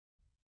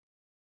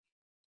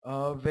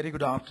Very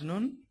good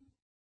afternoon.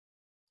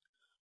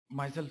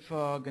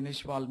 Myself,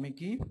 Ganesh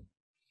Valmiki.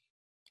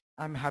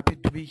 I'm happy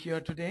to be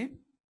here today,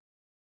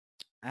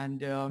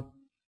 and I'm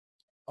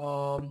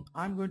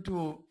going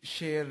to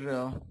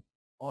share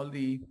all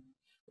the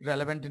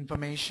relevant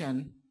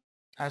information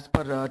as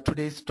per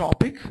today's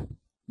topic,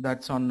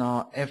 that's on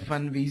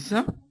F1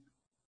 visa.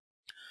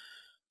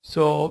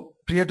 So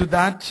prior to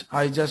that,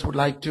 I just would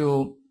like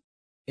to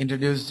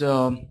introduce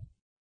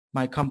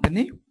my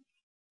company.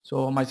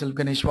 So myself,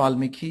 Ganesh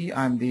Valmiki.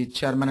 I'm the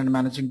Chairman and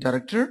Managing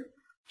Director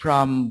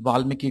from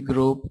Valmiki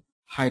Group,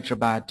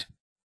 Hyderabad.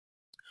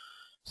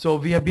 So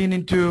we have been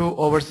into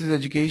overseas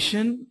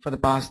education for the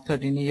past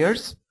 13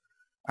 years,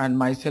 and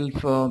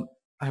myself,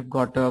 I have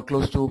got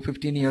close to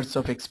 15 years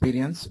of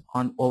experience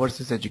on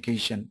overseas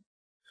education.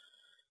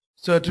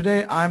 So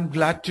today I'm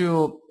glad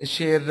to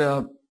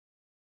share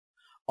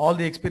all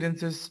the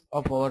experiences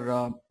of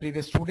our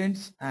previous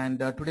students, and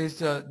today's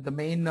the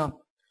main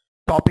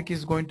topic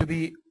is going to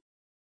be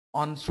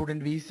on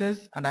student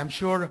visas, and I'm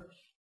sure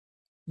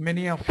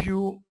many of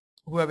you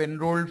who have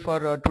enrolled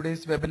for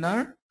today's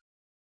webinar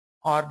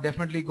are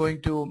definitely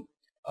going to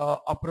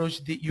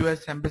approach the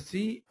US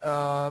Embassy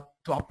to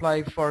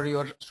apply for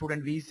your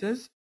student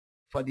visas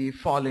for the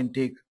fall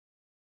intake.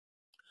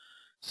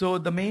 So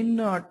the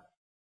main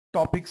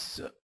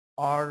topics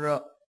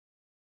are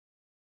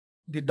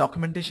the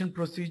documentation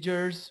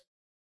procedures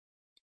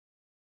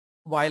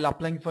while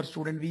applying for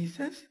student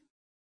visas,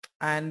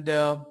 and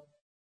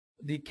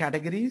the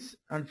categories,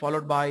 and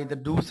followed by the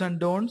do's and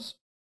don'ts,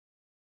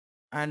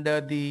 and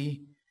the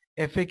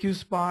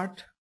FAQs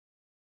part,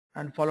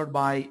 and followed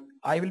by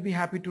I will be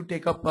happy to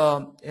take up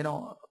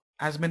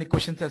as many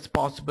questions as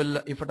possible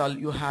if at all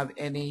you have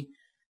any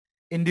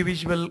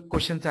individual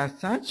questions as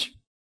such.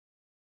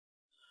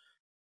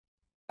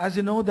 As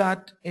you know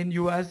that in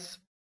US,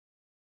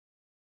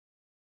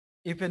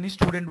 if any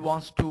student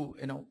wants to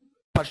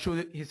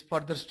pursue his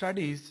further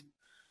studies,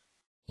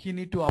 he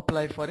need to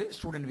apply for a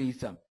student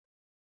visa.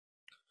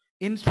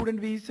 In student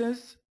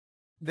visas,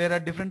 there are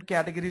different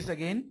categories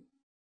again.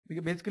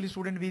 Basically,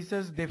 student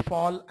visas, they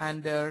fall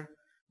under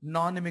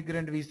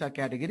non-immigrant visa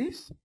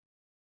categories.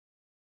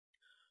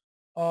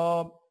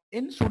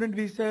 In student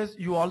visas,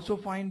 you also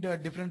find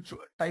different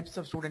types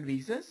of student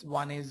visas.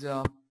 One is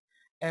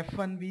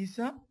F1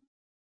 visa,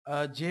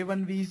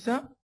 J1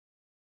 visa,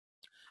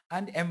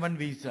 and M1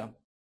 visa.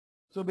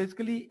 So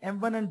basically,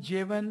 M1 and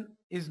J1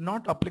 is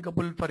not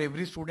applicable for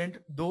every student.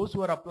 Those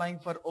who are applying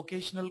for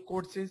occasional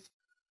courses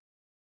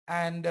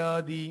and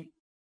the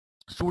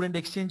student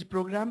exchange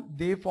program,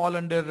 they fall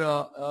under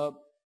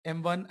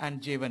M1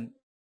 and J1.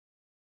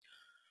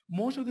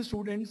 Most of the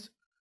students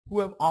who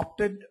have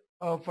opted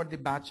for the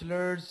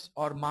bachelor's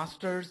or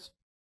master's,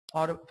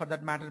 or for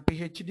that matter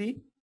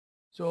PhD,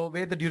 so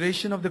where the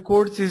duration of the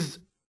course is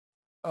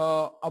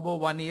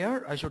above 1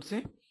 year, I should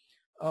say,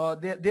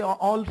 they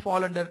all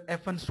fall under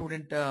F1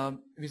 student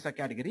visa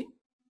category.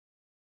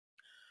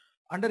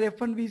 Under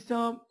F1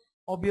 visa,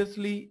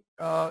 obviously,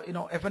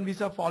 F1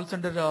 visa falls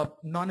under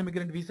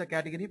non-immigrant visa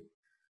category.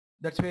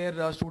 That's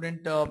where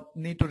student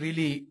need to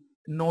really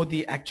know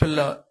the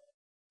actual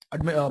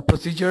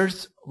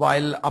procedures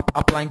while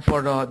applying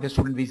for the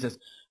student visas.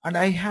 And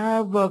I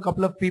have a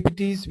couple of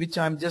PPTs which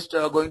I'm just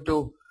going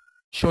to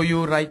show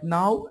you right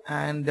now,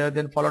 and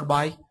then followed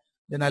by,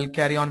 then I'll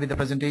carry on with the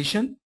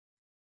presentation.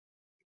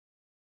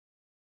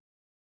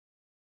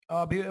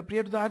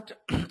 Prior to that,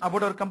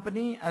 about our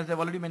company, as I've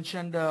already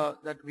mentioned,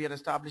 that we are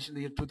established in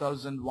the year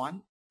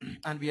 2001,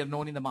 and we are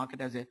known in the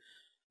market as a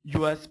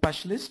US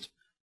specialist,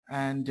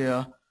 and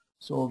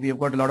so we have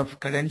got a lot of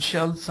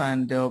credentials,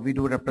 and we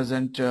do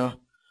represent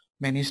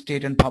many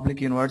state and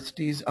public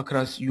universities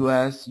across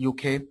US,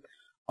 UK,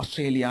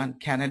 Australia, and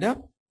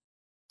Canada,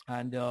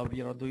 and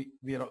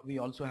we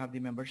also have the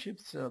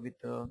memberships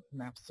with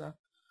NAFSA,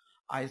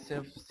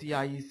 ISF,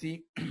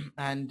 CIEC,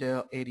 and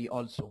ARI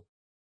also.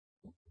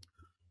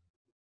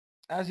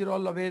 As you're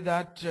all aware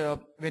that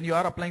when you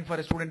are applying for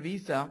a student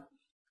visa,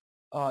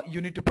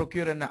 you need to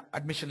procure an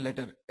admission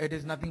letter. It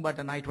is nothing but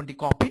an I-20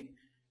 copy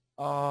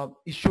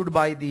issued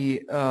by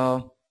the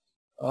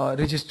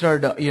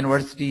registered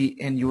university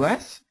in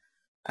US.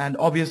 And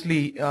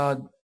obviously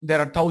there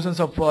are thousands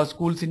of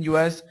schools in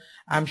US.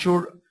 I'm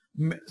sure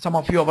some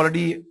of you are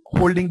already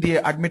holding the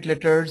admit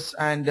letters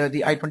and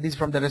the I-20s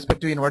from the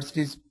respective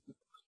universities,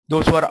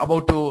 those who are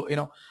about to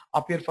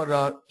appear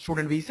for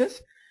student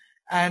visas.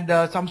 And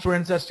some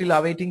students are still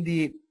awaiting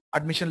the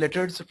admission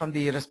letters from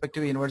the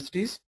respective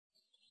universities.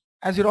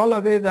 As you're all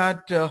aware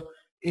that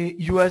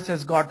US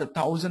has got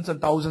thousands and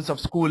thousands of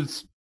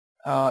schools,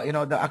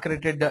 the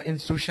accredited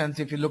institutions.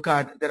 If you look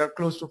at, there are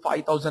close to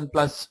 5,000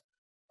 plus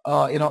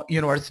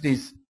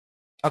universities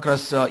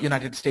across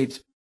United States.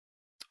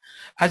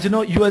 As you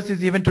know, US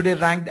is even today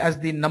ranked as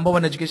the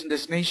 #1 education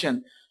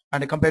destination,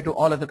 and compared to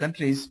all other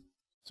countries.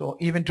 So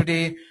even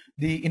today,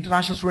 the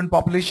international student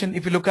population,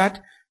 if you look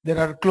at, there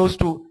are close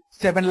to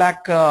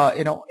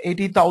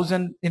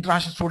 7,80,000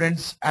 international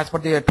students as per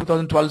the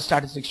 2012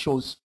 statistics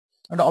shows.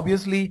 And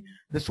obviously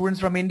the students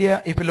from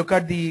India, if you look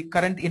at the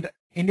current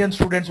Indian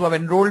students who have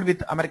enrolled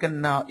with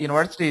American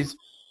universities,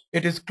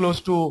 it is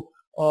close to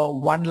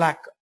 1 lakh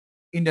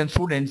Indian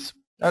students.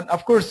 And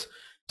of course,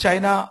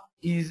 China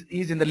is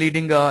in the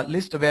leading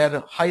list,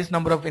 where highest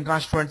number of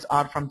international students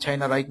are from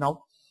China right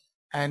now,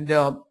 and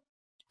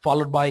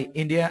followed by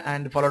India,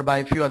 and followed by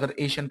a few other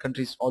Asian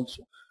countries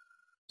also.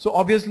 So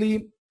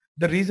obviously,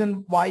 the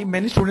reason why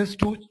many students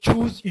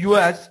choose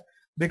US,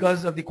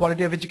 because of the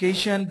quality of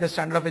education, the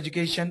standard of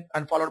education,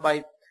 and followed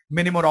by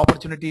many more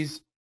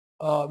opportunities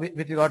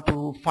with regard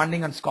to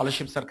funding and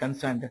scholarships are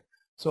concerned.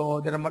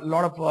 So there are a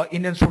lot of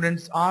Indian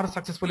students are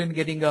successful in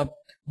getting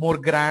more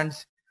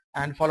grants,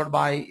 and followed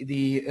by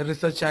the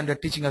research and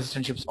teaching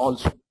assistantships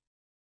also.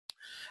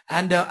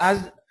 And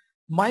as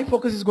my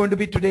focus is going to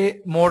be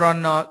today more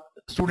on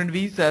student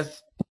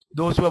visas,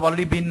 those who have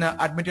already been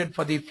admitted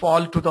for the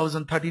fall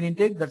 2013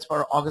 intake, that's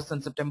for August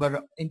and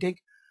September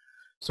intake.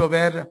 So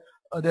where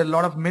there are a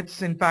lot of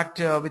myths, in fact,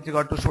 with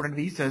regard to student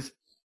visas,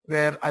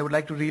 where I would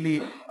like to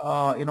really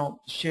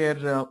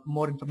share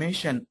more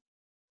information.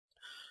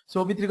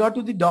 So with regard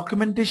to the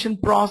documentation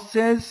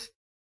process,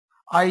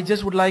 I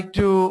just would like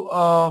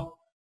to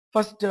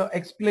first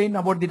explain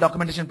about the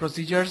documentation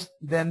procedures,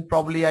 then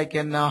probably I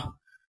can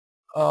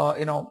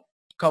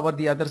cover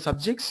the other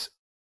subjects.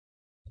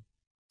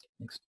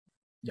 Next.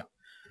 Yeah.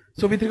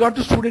 So with regard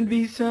to student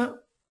visa,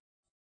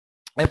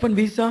 F1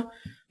 visa,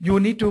 you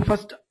need to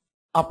first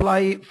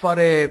apply for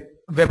a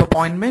web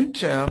appointment,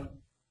 so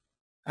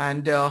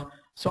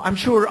I'm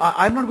sure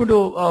I'm not going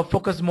to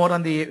focus more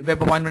on the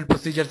web appointment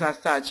procedures as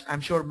such.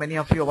 I'm sure many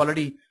of you have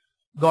already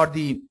got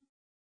the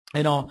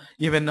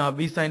even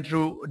visa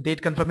interview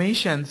date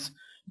confirmations,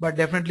 but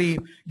definitely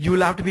you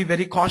will have to be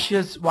very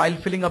cautious while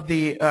filling up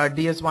the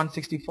DS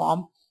 160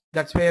 form.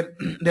 That's where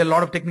there are a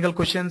lot of technical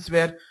questions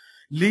where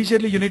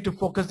leisurely you need to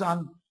focus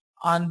on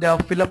and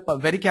fill up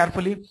very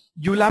carefully.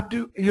 You'll have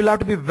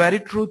to be very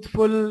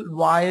truthful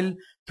while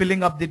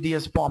filling up the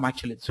DS form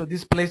actually. So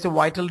this plays a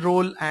vital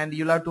role, and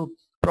you'll have to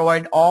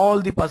provide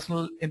all the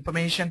personal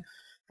information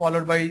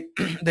followed by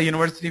the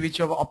university which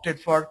you have opted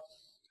for.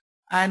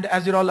 And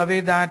as you're all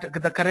aware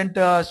that the current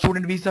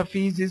student visa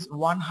fees is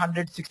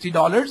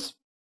 $160,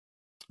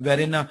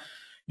 wherein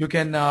you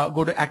can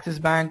go to Axis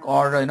Bank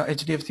or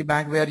HDFC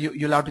Bank, where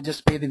you'll have to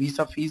just pay the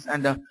visa fees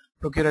and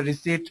procure a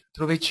receipt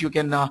through which you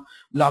can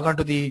log on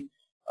to the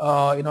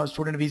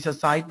student visa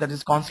site, that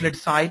is consulate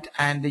site,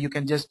 and you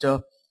can just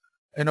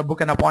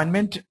book an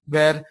appointment,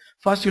 where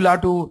first you'll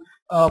have to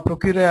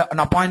procure an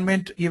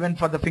appointment even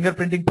for the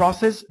fingerprinting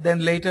process.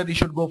 Then later you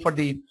should go for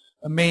the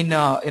main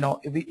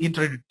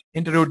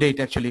interview date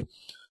actually.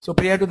 So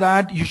prior to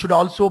that, you should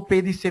also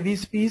pay the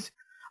service fees.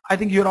 I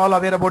think you're all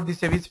aware about the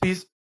service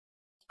fees.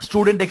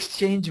 Student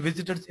exchange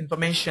visitors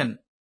information.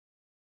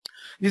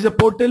 This is a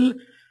portal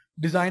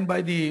designed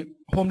by the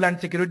Homeland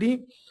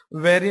Security,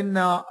 wherein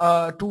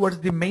towards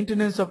the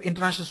maintenance of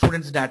international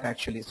students' data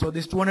actually. So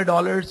this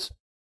 $200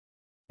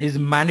 is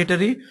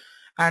mandatory,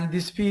 and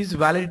this fees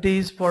validity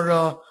is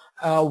for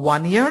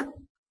 1 year.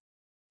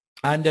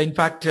 And in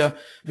fact,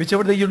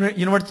 whichever the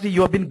university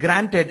you have been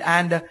granted,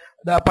 and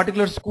the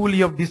particular school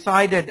you have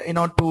decided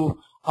to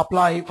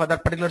apply for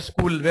that particular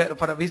school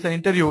for a visa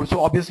interview,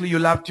 so obviously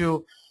you'll have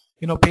to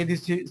pay the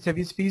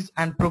service fees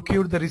and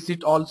procure the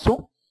receipt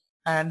also,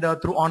 and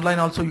through online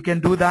also you can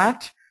do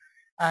that.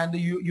 And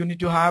you need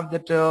to have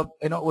that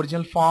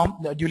original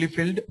form duly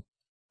filled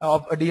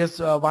of a DS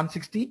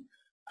 160,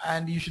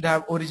 and you should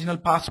have original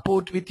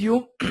passport with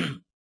you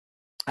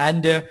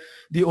and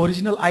the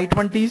original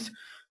I-20s,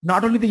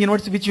 not only the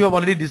university which you have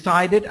already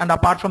decided, and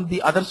apart from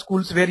the other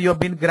schools where you have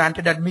been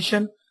granted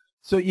admission,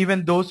 so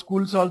even those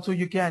schools also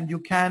you can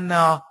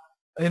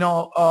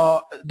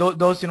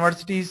those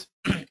universities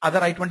other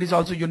I-20s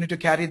also you need to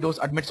carry those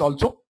admits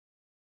also.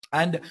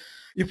 And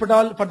if at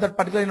all for that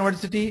particular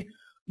university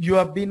you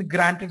have been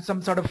granted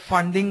some sort of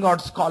funding or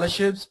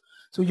scholarships,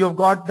 so you have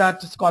got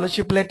that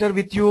scholarship letter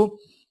with you,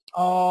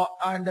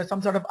 and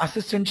some sort of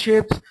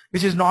assistantships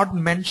which is not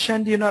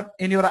mentioned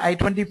in your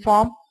I-20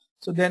 form,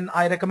 so then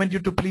I recommend you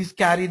to please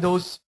carry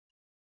those,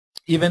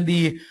 even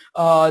the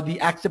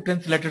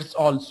acceptance letters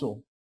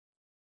also.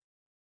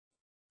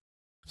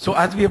 So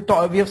as we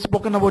have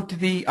spoken about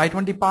the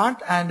I-20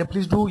 part, and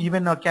please do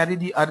even carry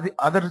the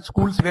other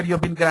schools where you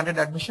have been granted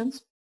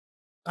admissions.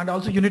 And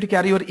also you need to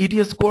carry your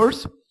ETS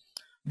scores.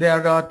 They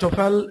are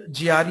TOEFL,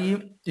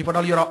 GRE, if at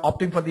all you are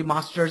opting for the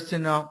masters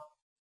in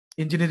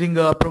engineering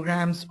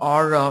programs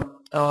or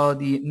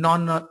the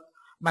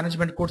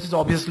non-management courses.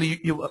 Obviously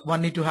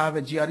one need to have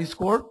a GRE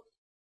score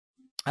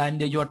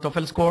and your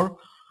TOEFL score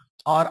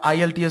or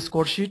IELTS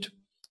score sheet,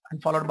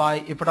 and followed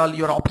by, if at all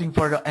you are opting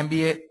for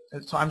MBA,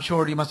 so I'm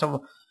sure you must have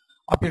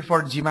opted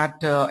for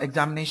GMAT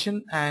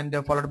examination, and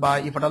followed by,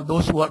 if at all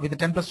those who are with a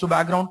 10+2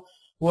 background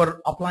who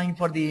are applying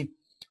for the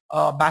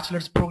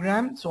bachelor's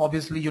program, so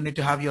obviously you need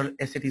to have your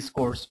SAT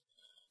scores.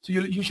 So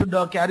you should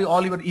carry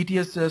all your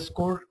ETS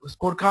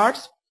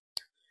scorecards,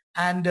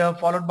 and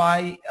followed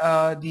by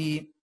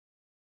the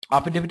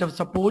affidavit of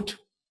support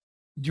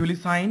duly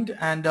signed,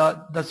 and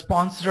the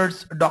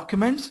sponsors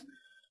documents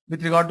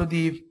with regard to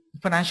the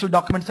financial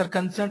documents are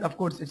concerned, of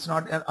course, it's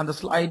not on the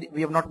slide.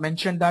 We have not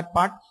mentioned that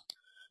part.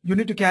 You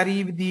need to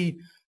carry with the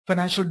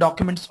financial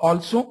documents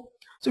also.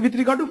 So with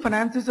regard to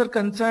finances are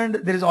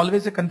concerned, there is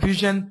always a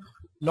confusion.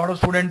 A lot of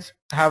students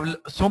have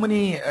so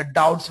many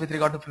doubts with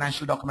regard to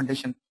financial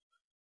documentation.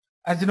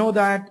 As you know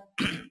that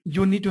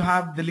you need to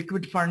have the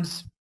liquid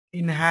funds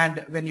in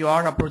hand when you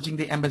are approaching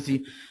the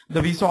embassy.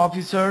 The visa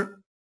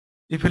officer,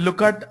 if you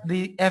look at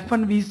the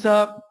F1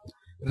 visa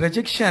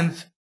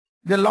rejections,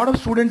 there are a lot of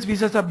students'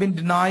 visas have been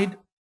denied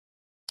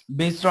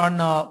based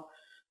on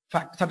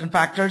certain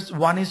factors.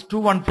 One is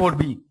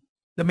 214B.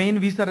 The main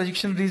visa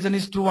rejection reason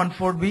is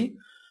 214B.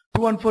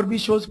 214B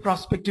shows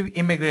prospective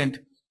immigrant.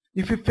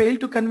 If you fail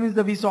to convince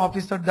the visa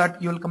officer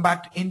that you will come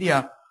back to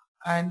India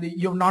and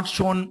you have not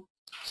shown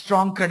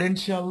strong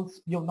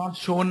credentials, you have not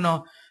shown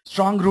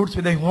strong roots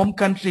with the home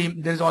country,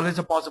 there is always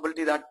a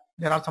possibility that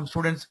there are some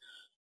students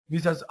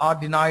visas are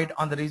denied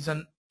on the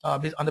reason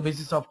on the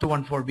basis of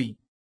 214B.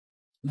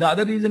 The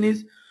other reason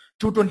is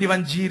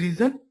 221G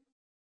reason.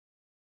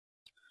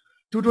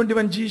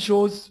 221G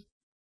shows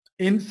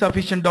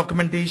insufficient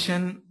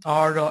documentation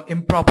or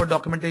improper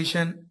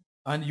documentation,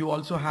 and you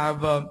also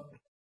have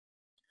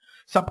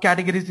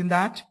subcategories in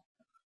that,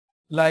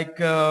 like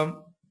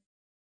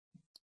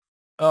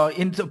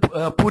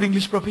poor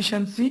English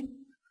proficiency,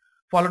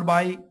 followed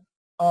by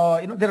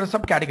there are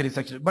subcategories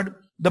actually, but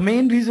the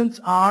main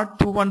reasons are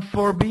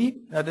 214B.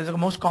 There's the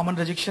most common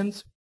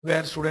rejections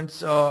where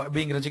students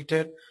being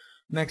rejected.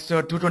 Next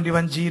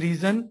 221G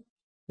reason,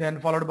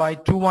 then followed by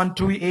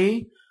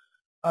 212A.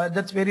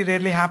 That's very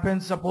rarely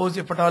happens. Suppose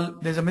if at all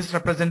there's a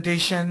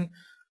misrepresentation,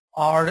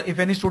 or if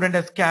any student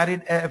has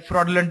carried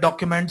fraudulent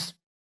documents,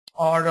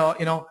 or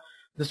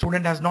the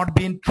student has not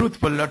been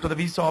truthful to the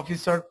visa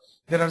officer.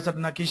 There are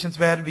certain occasions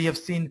where we have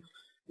seen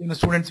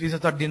students'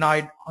 visas are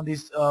denied on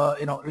these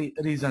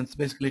reasons,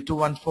 basically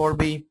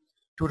 214B,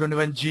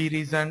 221G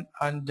reason,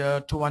 and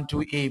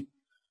 212A.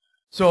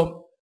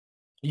 So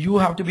you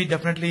have to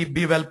definitely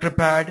be well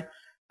prepared,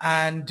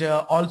 and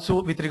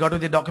also with regard to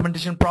the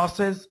documentation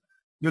process,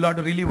 you'll have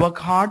to really work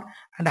hard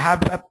and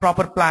have a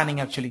proper planning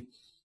actually.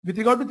 With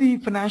regard to the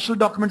financial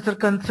documents are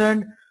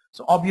concerned,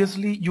 so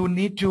obviously you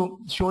need to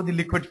show the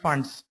liquid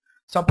funds.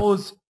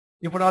 Suppose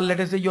if at all, let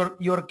us say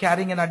you're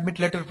carrying an admit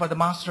letter for the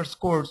master's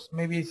course,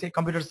 maybe say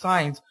computer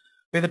science,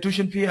 where the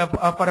tuition fee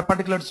for a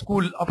particular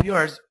school of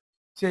yours,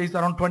 say is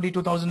around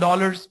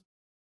 $22,000,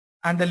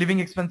 and the living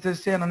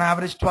expenses say on an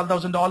average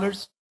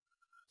 $12,000.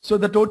 So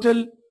the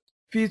total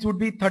fees would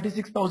be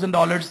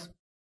 $36,000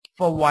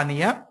 for 1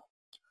 year.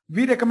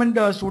 We recommend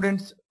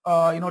students,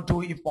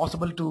 to, if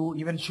possible, to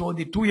even show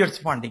the 2 years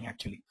funding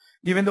actually.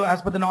 Even though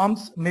as per the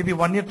norms, maybe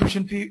 1 year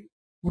tuition fee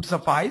would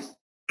suffice.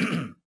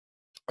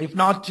 If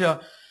not,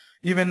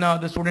 even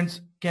the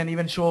students can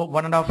even show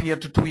 1.5 year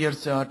to 2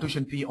 years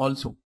tuition fee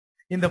also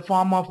in the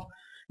form of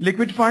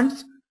liquid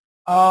funds.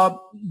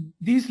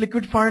 These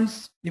liquid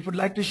funds, if you'd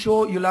like to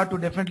show, you'll have to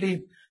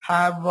definitely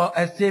have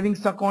a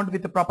savings account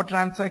with the proper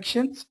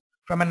transactions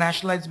from a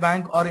nationalized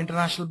bank or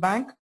international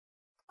bank.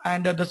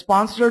 And the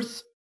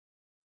sponsors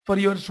for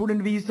your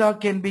student visa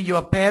can be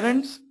your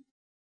parents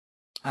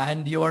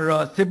and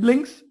your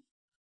siblings,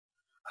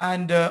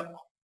 and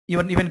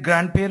even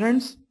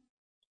grandparents,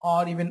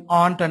 or even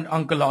aunt and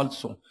uncle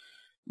also.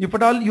 If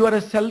at all you are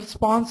a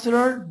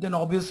self-sponsor, then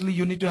obviously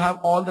you need to have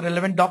all the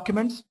relevant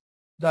documents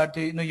that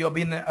you have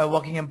been a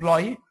working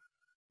employee.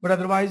 But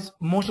otherwise,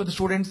 most of the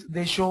students,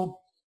 they show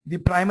the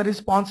primary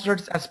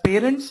sponsors as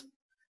parents,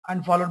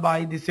 and followed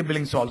by the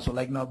siblings also,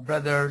 like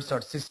brothers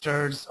or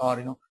sisters,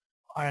 or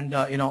and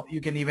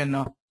you can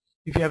even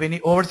if you have any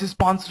overseas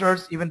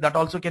sponsors, even that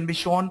also can be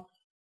shown.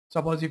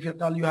 Suppose if you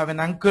have an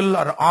uncle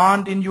or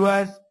aunt in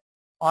US,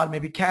 or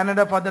maybe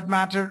Canada for that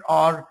matter,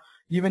 or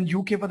even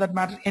UK for that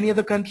matter, any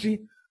other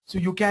country, so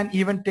you can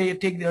even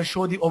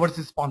show the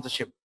overseas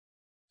sponsorship.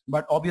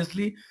 But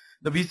obviously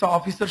the visa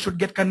officer should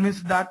get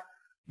convinced that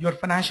you're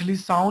financially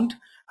sound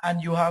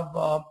and you have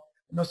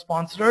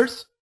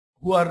sponsors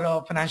who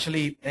are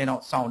financially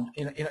sound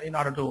in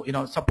order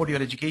to support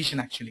your education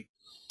actually.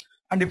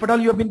 And if at all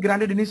you have been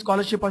granted any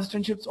scholarship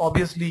assistantships,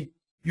 obviously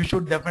you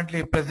should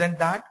definitely present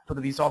that to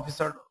the visa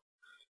officer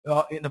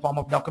in the form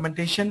of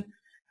documentation.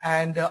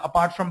 And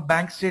apart from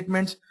bank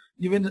statements,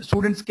 even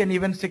students can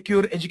even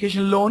secure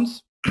education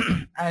loans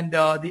and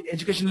the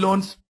education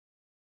loans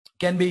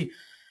can be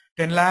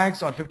 10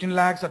 lakhs or 15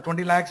 lakhs or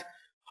 20 lakhs.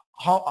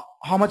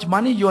 How much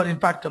money you are in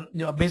fact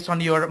based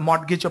on your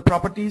mortgage or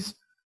properties.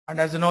 And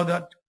as you know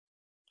that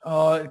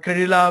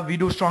Credila, we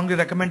do strongly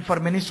recommend for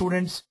many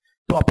students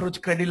to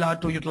approach Credila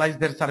to utilize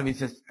their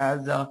services,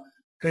 as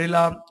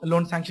Credila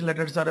loan sanction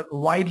letters are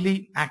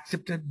widely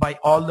accepted by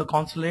all the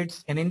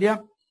consulates in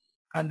India,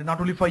 and not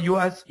only for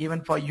US,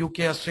 even for UK,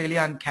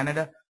 Australia and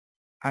Canada,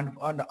 and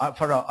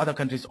for other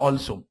countries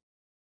also.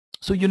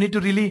 So you need to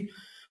really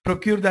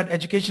procure that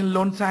education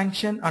loan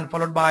sanction, and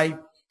followed by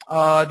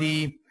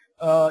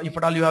if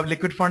at all you have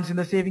liquid funds in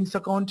the savings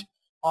account,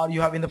 or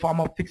you have in the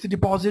form of fixed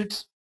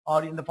deposits,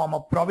 or in the form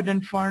of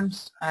provident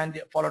funds, and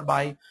followed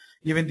by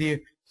even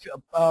the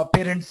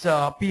parents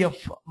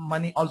PF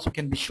money also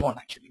can be shown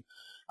actually.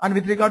 And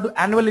with regard to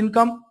annual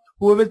income,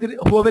 whoever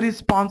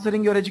is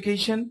sponsoring your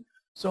education,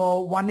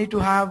 so one need to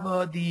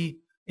have the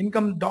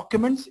income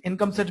documents,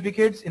 income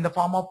certificates in the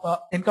form of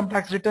income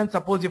tax return.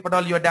 Suppose if at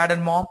all your dad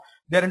and mom,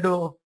 they're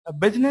into a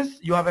business,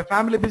 you have a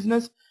family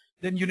business,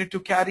 then you need to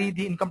carry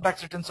the income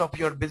tax returns of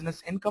your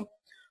business income,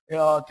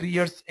 3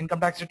 years income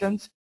tax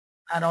returns.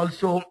 And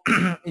also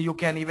you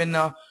can even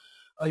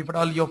if at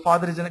all your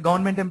father is a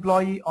government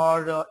employee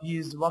or he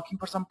is working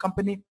for some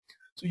company,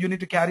 so you need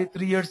to carry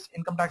 3 years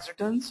income tax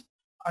returns,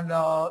 and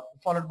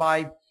followed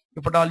by,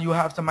 if at all you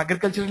have some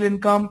agricultural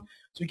income,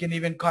 so you can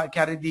even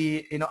carry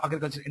the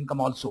agricultural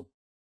income also.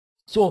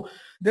 So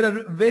there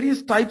are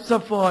various types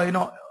of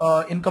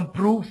income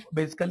proof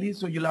basically.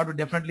 So you'll have to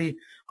definitely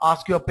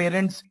ask your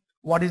parents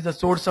what is the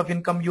source of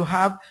income you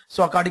have.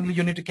 So accordingly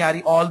you need to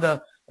carry all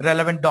the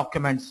relevant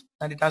documents,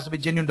 and it has to be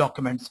genuine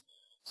documents.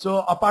 So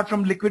apart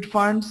from liquid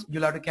funds,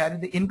 you'll have to carry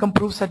the income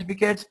proof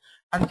certificates,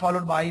 and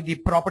followed by the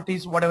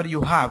properties, whatever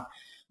you have.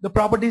 The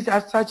properties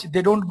as such,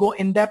 they don't go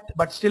in depth,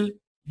 but still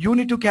you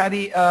need to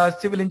carry a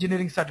civil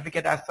engineering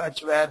certificate as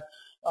such, where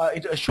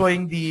it is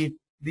showing the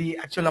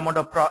actual amount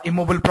of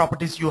immobile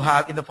properties you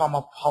have in the form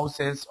of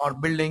houses or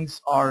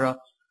buildings or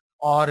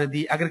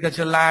the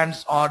agricultural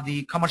lands or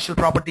the commercial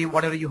property,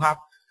 whatever you have.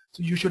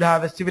 So you should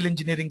have a civil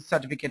engineering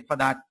certificate for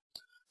that.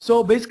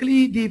 So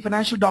basically the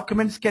financial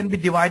documents can be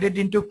divided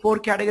into 4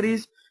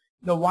 categories.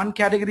 The one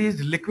category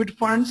is liquid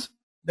funds.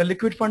 The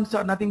liquid funds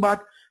are nothing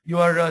but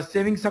your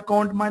savings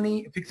account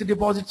money, fixed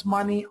deposits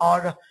money,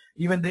 or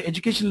even the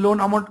education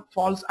loan amount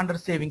falls under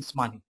savings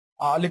money,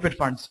 liquid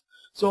funds.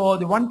 So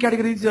the one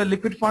category is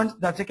liquid funds.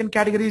 The second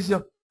category is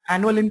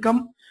annual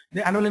income,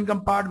 the annual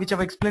income part which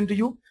I've explained to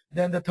you.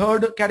 Then the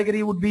third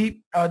category would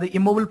be the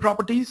immobile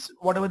properties.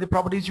 Whatever the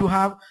properties you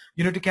have,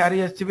 you need to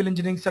carry a civil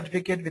engineering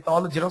certificate with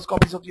all the Xerox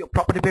copies of your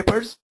property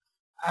papers,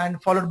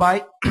 and followed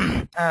by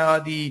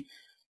the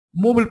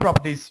mobile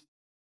properties.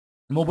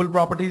 Mobile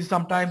properties,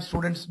 sometimes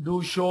students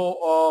do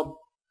show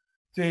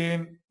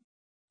say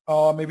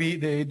maybe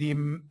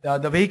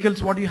the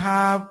vehicles what you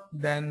have,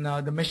 then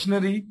the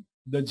machinery,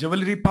 the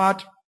jewelry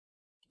part,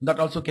 that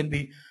also can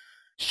be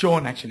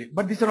shown actually.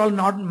 But these are all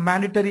not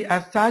mandatory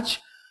as such.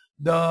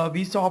 The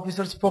visa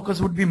officer's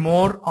focus would be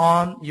more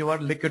on your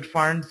liquid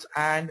funds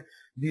and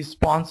the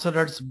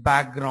sponsor's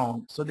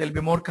background. So they'll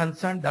be more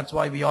concerned. That's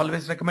why we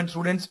always recommend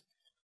students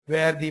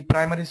where the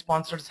primary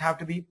sponsors have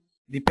to be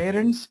the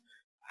parents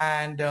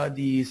and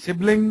the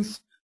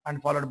siblings,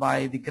 and followed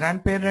by the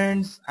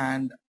grandparents,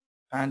 and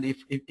if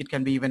it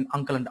can be even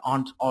uncle and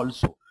aunt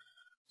also.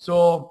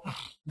 So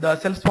the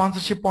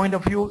self-sponsorship point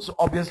of view, so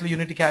obviously you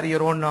need to carry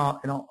your own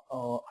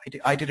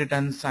IT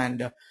returns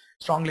and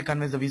strongly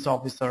convince the visa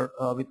officer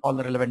with all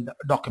the relevant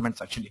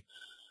documents actually.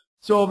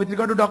 So with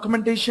regard to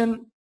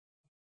documentation,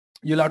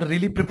 you'll have to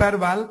really prepare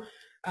well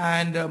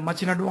and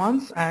much in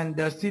advance, and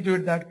see to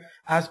it that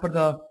as per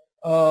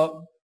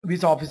the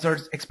visa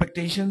officer's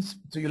expectations,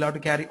 so you'll have to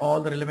carry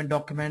all the relevant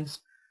documents.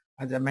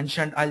 As I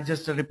mentioned, I'll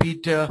just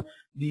repeat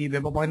the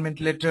web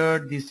appointment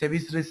letter, the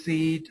service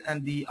receipt,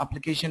 and the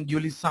application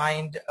duly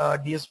signed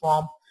DS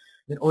form,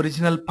 then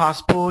original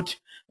passport,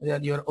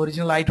 then your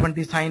original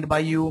I-20 signed by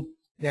you,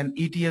 then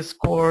ETS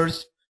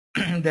scores,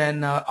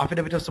 then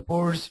affidavit of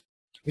supports,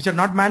 which are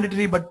not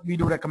mandatory but we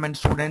do recommend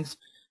students,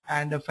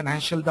 and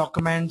financial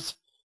documents,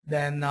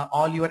 then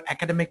all your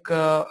academic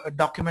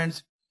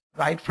documents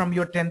right from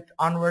your 10th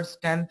onwards,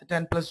 10th,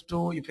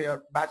 10+2, if you're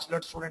a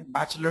bachelor student,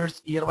 bachelor's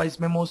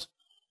year-wise memos,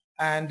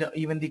 and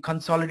even the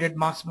consolidated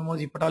marks memos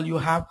if at all you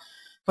have.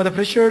 For the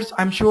freshers,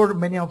 I'm sure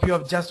many of you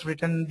have just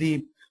written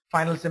the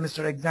final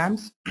semester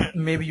exams.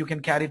 Maybe you can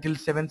carry till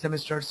 7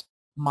 semesters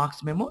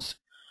marks memos.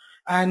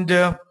 And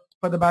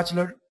for the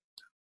bachelor,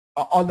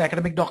 all the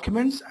academic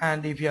documents,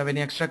 and if you have any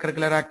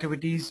extracurricular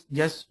activities,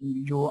 yes,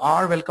 you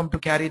are welcome to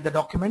carry the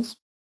documents,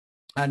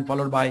 and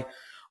followed by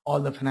all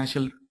the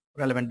financial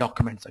relevant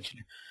documents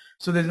actually.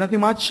 So there's nothing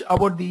much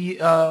about the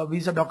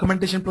visa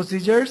documentation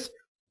procedures,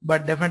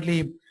 but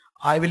definitely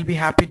I will be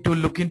happy to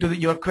look into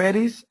your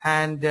queries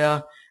and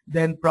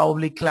then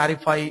probably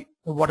clarify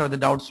what are the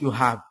doubts you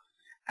have.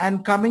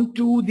 And coming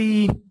to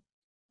the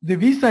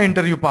visa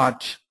interview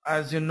part,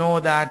 as you know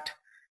that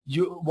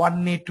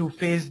one need to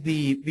face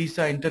the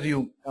visa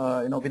interview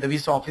with the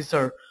visa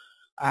officer,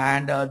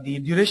 and the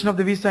duration of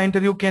the visa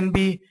interview can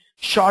be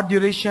short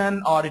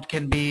duration or it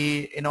can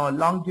be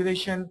long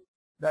duration.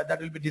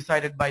 That will be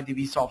decided by the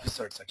visa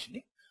officers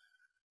actually.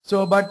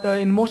 So but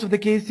in most of the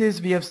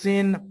cases we have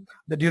seen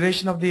the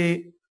duration of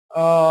the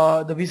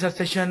visa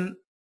session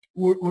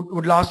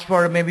would last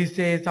for maybe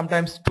say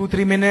sometimes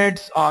 2-3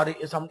 minutes, or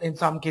in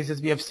some cases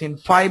we have seen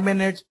 5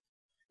 minutes.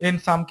 In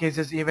some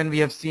cases even we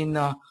have seen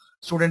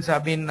students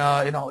have been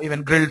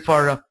even grilled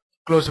for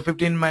close to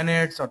 15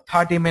 minutes or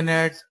 30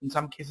 minutes. In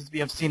some cases we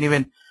have seen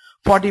even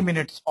 40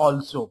 minutes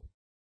also.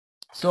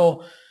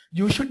 So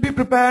you should be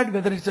prepared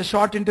whether it's a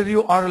short interview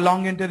or a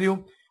long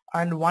interview,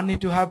 and one need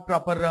to have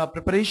proper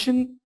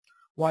preparation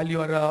while you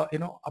are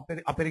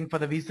appearing for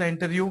the visa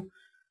interview.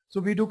 So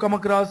we do come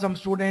across some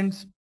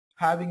students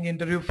having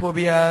interview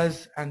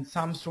phobias, and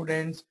some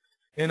students,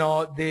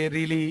 they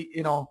really,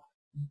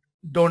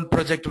 don't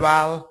project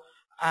well,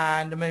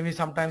 and maybe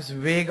sometimes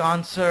vague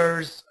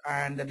answers,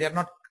 and they're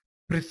not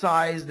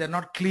precise, they're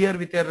not clear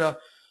with their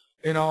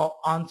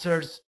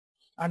answers,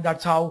 and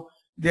that's how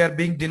they are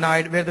being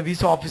denied, where the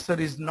visa officer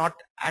is not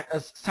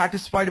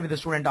satisfied with the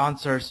student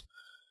answers.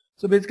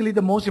 So basically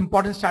the most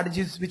important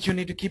strategies which you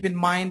need to keep in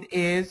mind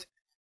is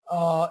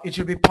it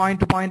should be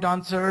point-to-point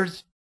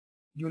answers.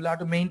 You'll have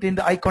to maintain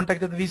the eye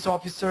contact with the visa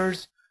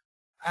officers,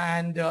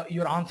 and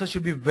your answer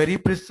should be very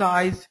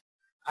precise,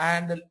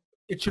 and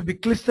it should be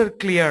crystal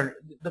clear.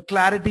 The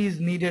clarity is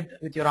needed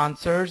with your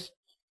answers,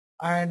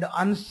 and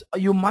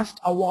you must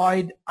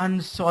avoid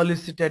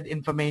unsolicited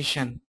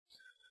information.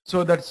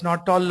 So that's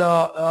not all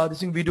this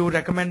thing. We do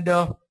recommend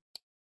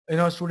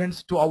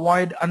students to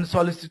avoid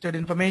unsolicited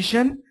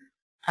information,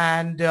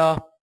 and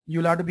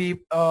you'll have to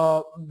be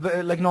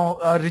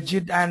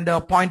rigid and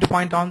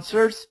point-to-point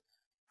answers.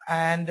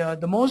 And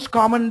the most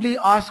commonly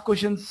asked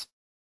questions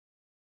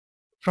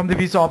from the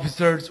visa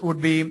officers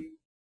would be,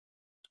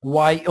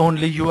 why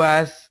only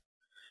US?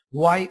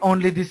 Why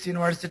only this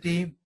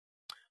university?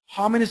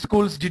 How many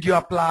schools did you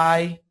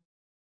apply?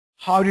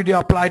 How did you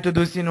apply to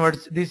these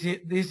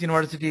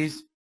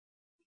universities?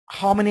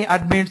 How many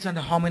admits and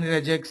how many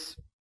rejects?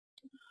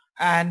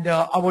 And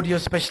about your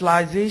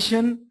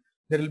specialization,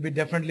 there will be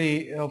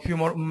definitely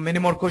many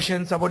more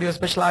questions about your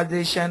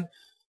specialization.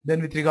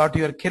 Then with regard to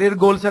your career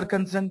goals are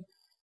concerned,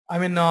 I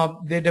mean,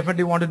 they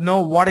definitely want to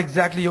know what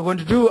exactly you're going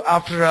to do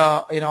after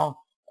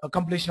a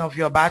completion of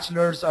your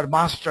bachelor's or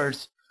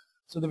master's.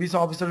 So the visa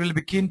officer will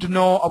be keen to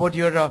know about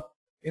your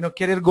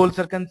career goals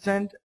are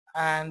concerned,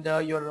 and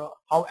your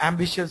how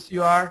ambitious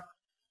you are,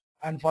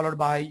 and followed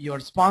by your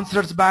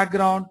sponsor's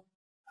background,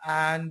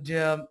 and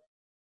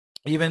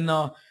even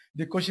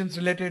the questions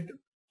related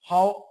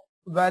how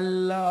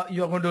well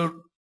you're going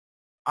to,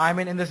 I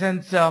mean, in the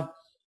sense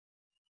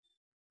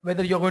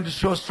whether you're going to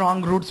show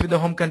strong roots with the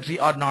home country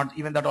or not.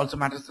 Even that also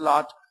matters a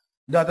lot.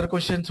 The other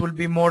questions will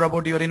be more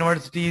about your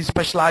university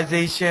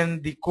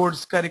specialization, the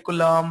course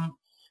curriculum,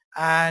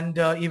 and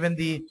even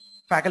the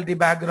faculty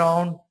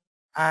background,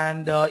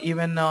 and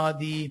even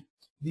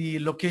the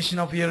location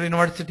of your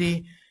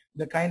university,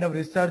 the kind of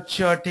research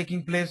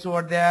taking place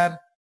over there,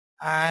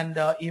 and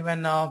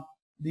even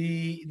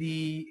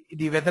the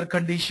weather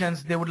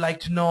conditions they would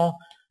like to know.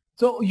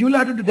 So you'll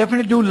have to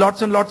definitely do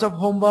lots and lots of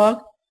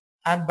homework,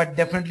 but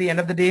definitely end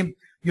of the day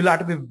you'll have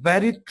to be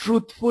very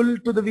truthful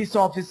to the visa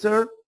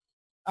officer,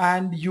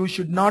 and you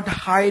should not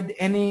hide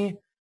any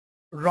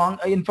wrong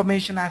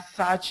information as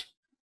such.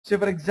 So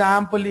for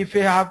example, if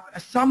you have a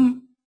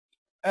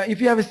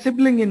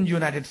sibling in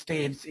United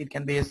States, it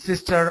can be a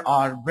sister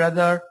or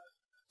brother,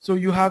 so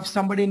you have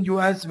somebody in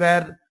US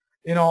where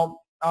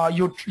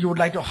you would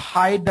like to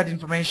hide that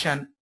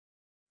information.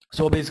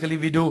 So basically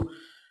we do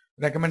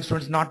recommend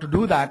students not to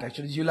do that.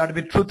 Actually, you'll have to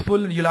be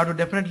truthful. You'll have to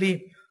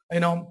definitely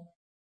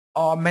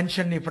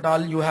mention if at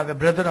all you have a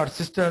brother or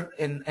sister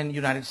in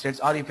United States,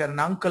 or if you're an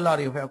uncle, or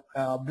if you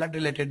have blood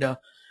related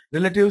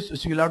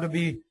relatives. So you'll have to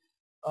be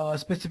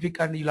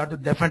specific, and you'll have to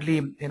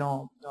definitely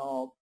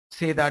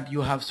say that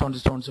you have so and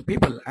so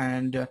people,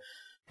 and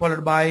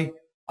followed by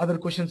other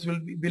questions will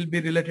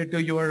be related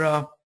to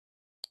your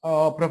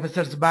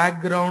professor's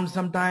background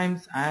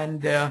sometimes.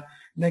 And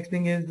next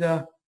thing is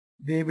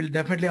they will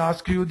definitely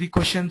ask you the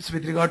questions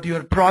with regard to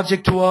your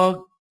project work,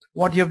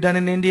 what you have done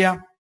in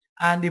India,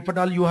 and if at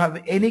all you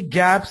have any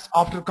gaps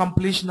after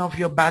completion of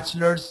your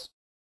bachelor's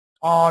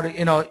or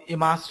a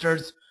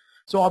master's.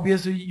 So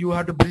obviously you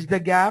have to bridge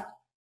the gap,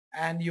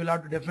 and you'll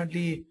have to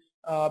definitely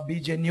be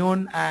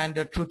genuine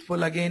and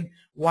truthful. Again,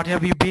 what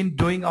have you been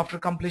doing after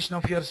completion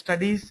of your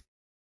studies,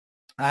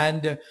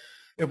 and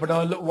if at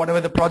all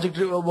whatever the project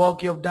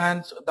work you have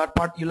done, so that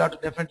part you'll have to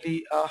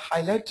definitely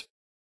highlight.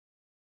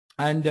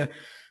 And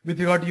with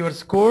regard to your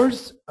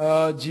scores,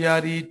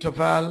 GRE,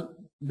 TOEFL,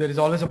 there is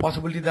always a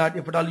possibility that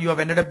if at all you have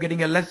ended up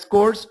getting a less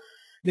scores,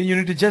 then you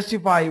need to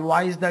justify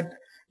why is that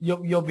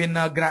you've been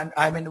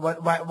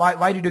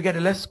why did you get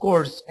a less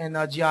scores in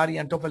GRE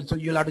and TOEFL. So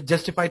you'll have to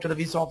justify to the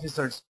visa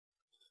officers,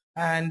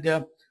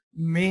 and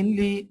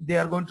mainly they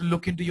are going to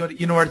look into your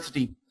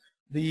university.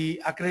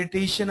 The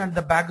accreditation and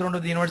the background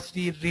of the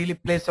university really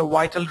plays a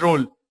vital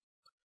role.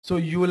 So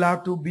you will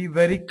have to be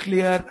very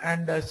clear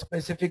and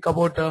specific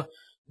about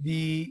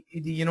the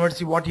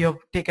university, what you have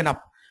taken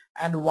up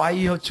and why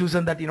you have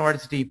chosen that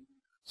university.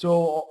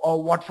 So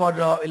what for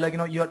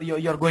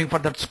you're going for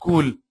that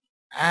school,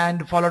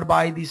 and followed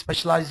by the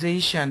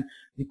specialization,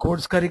 the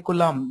course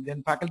curriculum,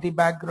 then faculty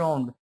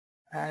background,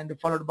 and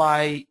followed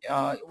by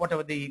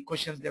whatever the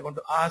questions they're going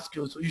to ask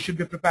you. So you should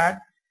be prepared.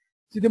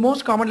 See, the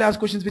most commonly asked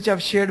questions which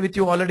I've shared with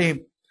you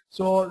already.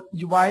 So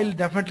while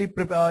definitely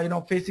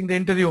facing the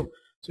interview,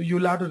 so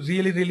you'll have to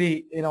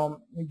really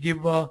give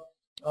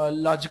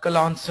logical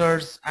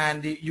answers,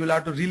 and you'll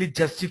have to really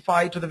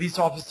justify to the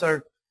visa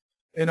officer,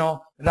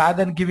 rather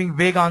than giving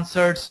vague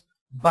answers,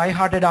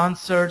 by-hearted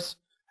answers.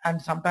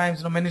 And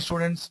sometimes many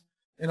students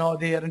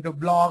they are into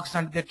blogs,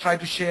 and they try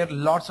to share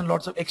lots and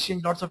lots of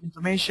exchange lots of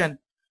information,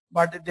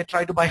 but they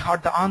try to by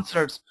heart the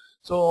answers.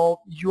 So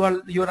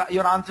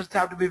your answers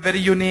have to be very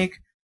unique.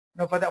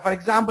 Now, for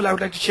example, I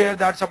would like to share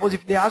that suppose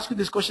if they ask you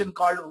this question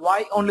called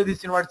why only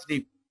this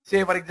university.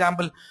 Say for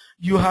example,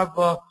 you have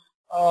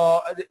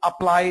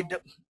applied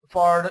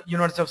for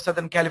University of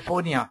Southern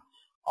California,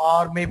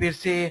 or maybe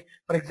say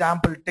for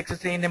example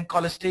Texas A&M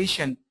College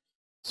Station.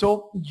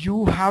 So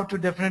you have to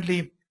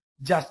definitely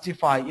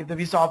justify. If the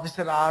visa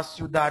officer asks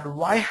you that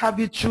why have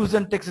you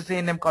chosen Texas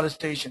A&M College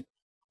Station,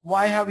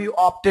 why have you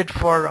opted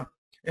for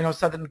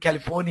Southern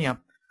California,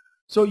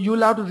 so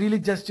you'll have to really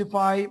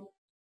justify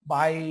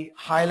by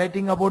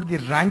highlighting about the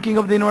ranking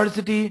of the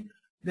university.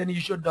 Then you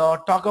should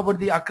talk about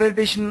the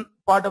accreditation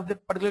part of the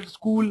particular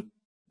school.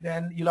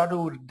 Then you'll have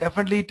to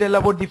definitely tell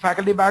about the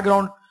faculty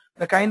background,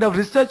 the kind of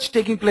research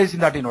taking place in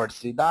that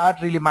university.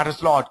 That really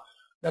matters a lot.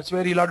 That's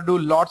where you'll have to do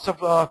lots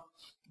of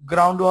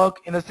groundwork,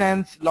 in a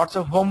sense, lots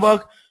of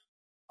homework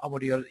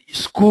about your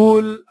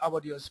school,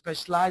 about your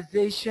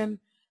specialization,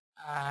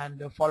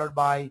 and followed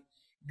by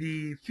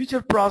the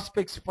future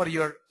prospects for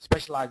your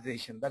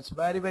specialization. That's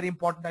very, very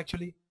important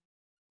actually.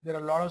 There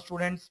are a lot of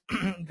students,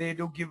 they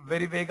do give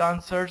very vague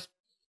answers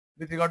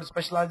with regard to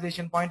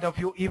specialization point of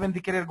view. Even the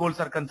career goals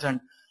are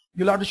concerned.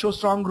 You'll have to show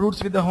strong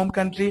roots with the home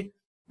country.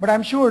 But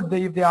I'm sure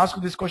if they ask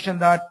you this question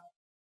that,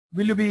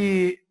 will you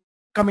be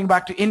coming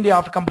back to India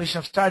after completion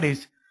of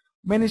studies?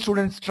 Many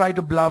students try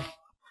to bluff.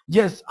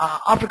 Yes,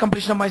 after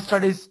completion of my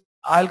studies,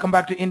 I'll come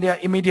back to India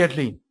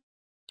immediately.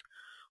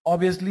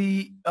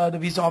 Obviously, the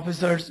visa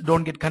officers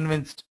don't get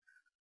convinced.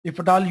 If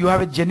at all you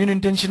have a genuine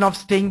intention of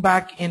staying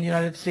back in the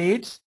United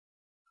States,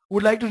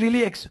 would like to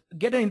really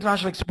get an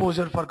international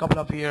exposure for a couple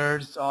of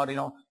years, or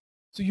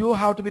so you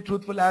have to be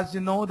truthful, as you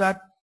know that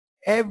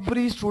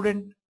every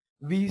student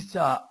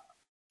visa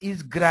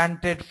is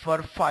granted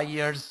for 5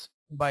 years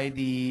by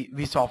the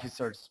visa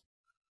officers.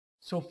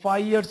 So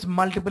 5 years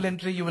multiple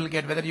entry you will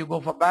get, whether you go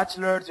for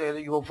bachelor's, whether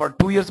you go for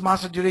 2 years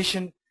master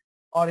duration,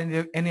 or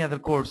in any other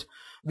course,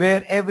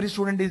 where every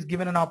student is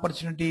given an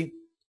opportunity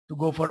to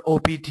go for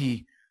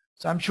OPT.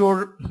 So I'm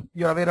sure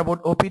you're aware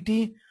about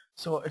OPT.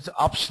 So it's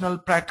optional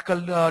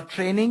practical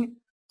training.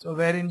 So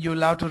wherein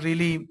you'll have to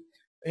really,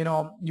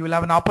 you will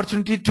have an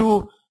opportunity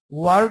to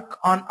work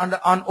on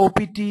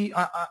OPT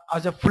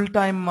as a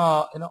full-time,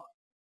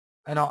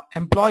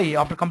 employee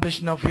after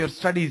completion of your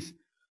studies.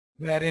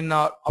 Wherein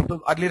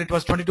earlier it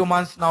was 22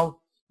 months. Now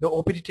the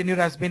OPT tenure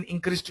has been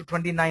increased to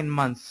 29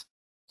 months.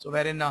 So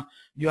wherein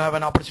you have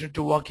an opportunity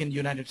to work in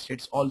United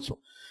States also.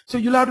 So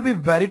you'll have to be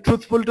very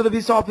truthful to the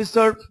visa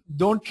officer.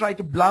 Don't try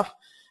to bluff,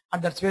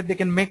 and that's where they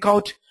can make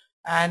out.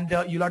 And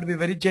you'll have to be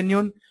very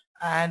genuine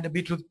and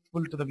be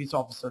truthful to the visa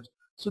officer.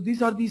 So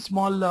these are the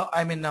small,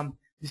 the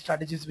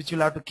strategies which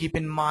you'll have to keep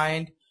in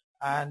mind,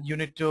 and you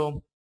need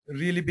to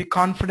really be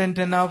confident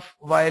enough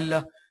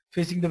while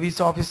facing the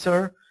visa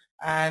officer,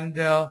 and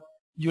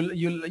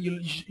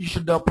you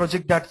should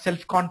project that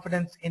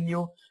self-confidence in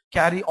you.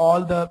 Carry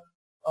all the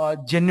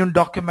genuine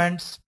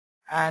documents,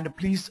 and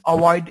please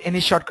avoid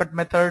any shortcut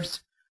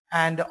methods,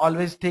 and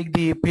always take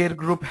the peer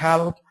group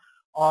help,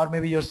 or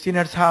maybe your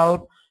seniors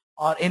help,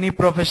 or any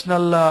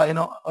professional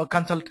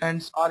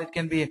consultants, or it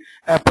can be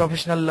a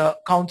professional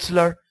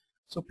counselor.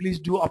 So please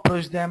do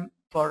approach them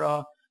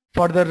for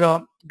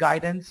further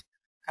guidance.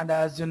 And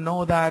as you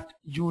know that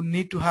you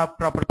need to have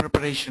proper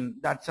preparation.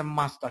 That's a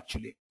must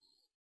actually.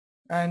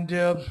 And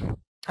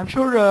I'm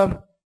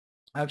sure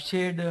I've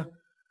shared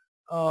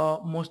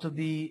most of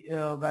the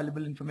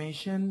valuable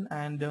information,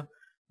 and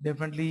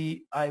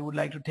definitely I would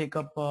like to take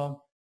up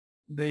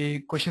the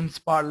questions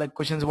part, like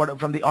questions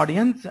from the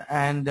audience,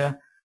 and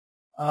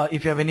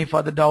if you have any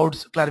further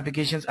doubts,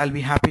 clarifications, I'll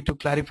be happy to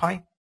clarify.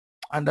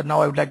 And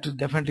now I would like to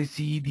definitely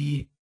see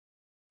the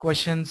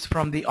questions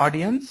from the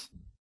audience.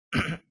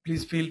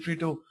 Please feel free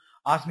to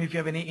ask me if you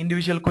have any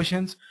individual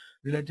questions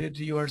related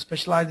to your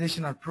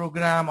specialization or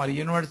program or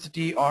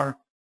university, or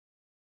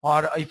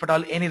if at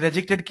all any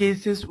rejected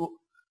cases,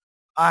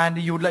 and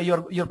you're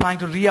planning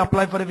to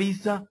reapply for a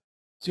visa.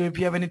 So if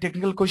you have any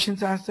technical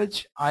questions as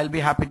such, I'll be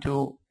happy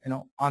to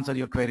answer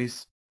your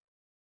queries.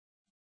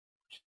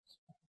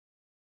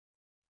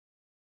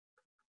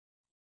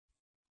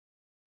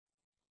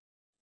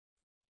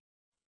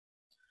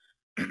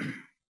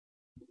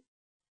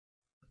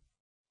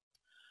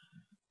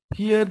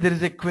 Here there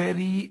is a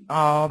query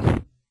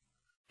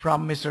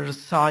from Mr.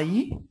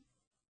 Sai,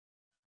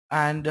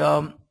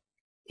 and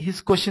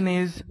his question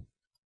is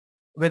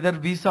whether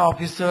visa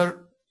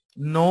officer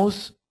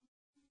knows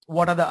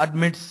what are the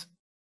admits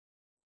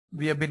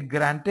we have been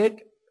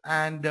granted,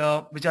 and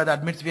which are the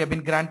admits we have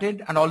been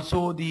granted, and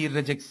also the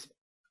rejects.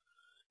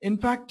 In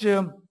fact,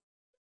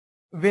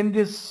 when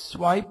they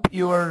swipe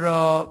your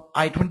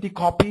I-20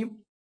 copy,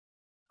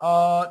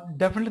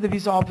 definitely the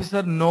visa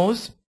officer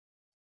knows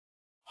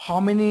how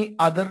many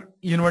other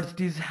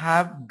universities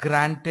have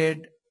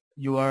granted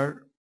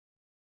your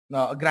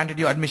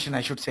admission,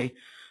 I should say.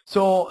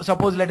 So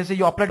suppose, let us say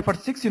you applied for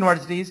 6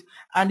 universities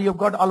and you've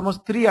got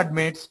almost 3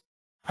 admits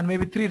and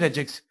maybe 3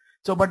 rejects.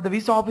 So but the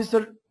visa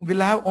officer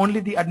will have only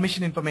the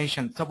admission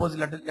information. Suppose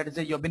let us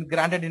say you have been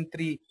granted in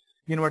 3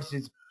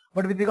 universities,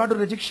 But with regard to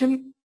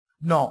rejection,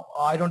 no,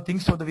 I don't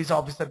think so. The visa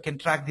officer can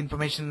track the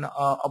information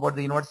about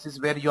the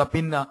universities where you have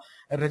been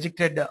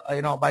rejected,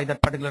 by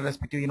that particular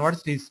respective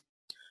universities.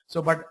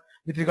 So, but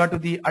with regard to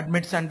the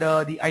admits and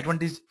the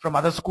I-20s from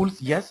other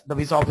schools, yes, the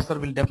visa officer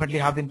will definitely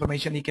have the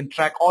information. He can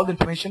track all the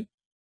information.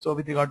 So,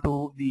 with regard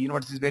to the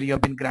universities where you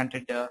have been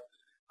granted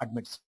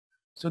admits.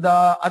 So, the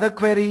other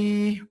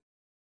query,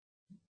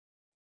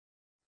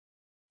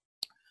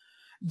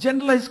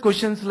 generalized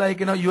questions like,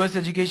 US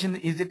education,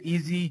 is it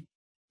easy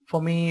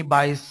for me,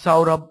 by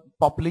Saurabh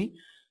Popley.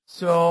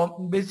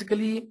 So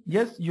basically,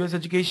 yes, US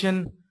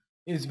education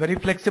is very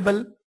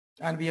flexible,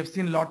 and we have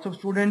seen lots of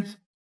students,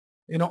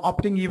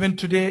 opting even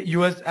today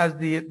US as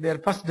their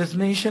first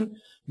destination,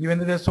 even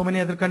though there are so many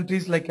other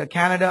countries like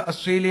Canada,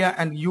 Australia,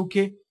 and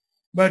UK.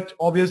 But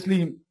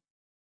obviously,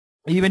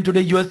 even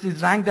today, US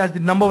is ranked as the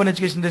 #1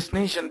 education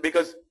destination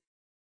because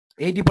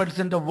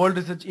 80% of world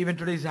research even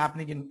today is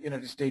happening in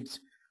United States.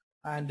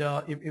 And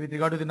with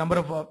regard to the number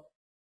of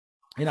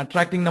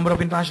attracting number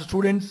of international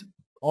students,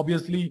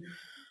 obviously,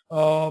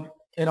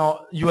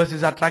 US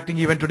is attracting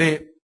even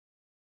today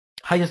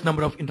highest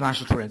number of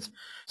international students.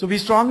 So we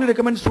strongly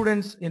recommend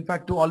students, in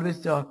fact, to always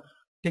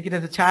take it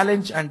as a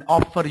challenge and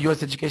opt for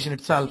US education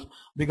itself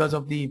because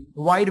of the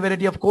wide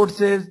variety of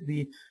courses,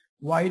 the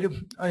wide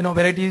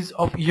varieties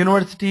of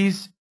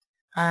universities,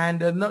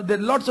 and there are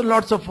lots and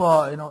lots of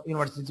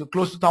universities. So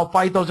close to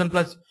 5,000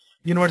 plus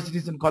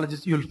universities and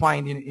colleges you'll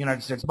find in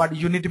United States. But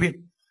you need to be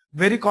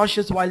very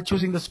cautious while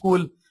choosing the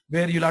school,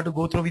 where you'll have to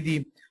go through with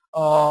the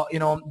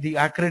the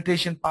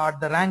accreditation part,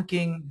 the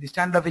ranking, the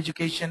standard of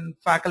education,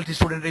 faculty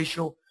student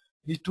ratio,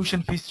 the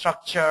tuition fee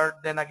structure,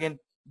 then again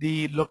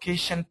the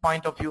location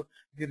point of view,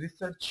 the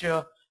research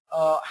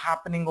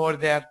happening over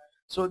there.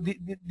 So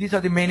these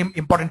are the main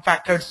important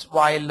factors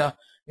while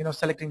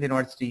selecting the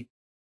university.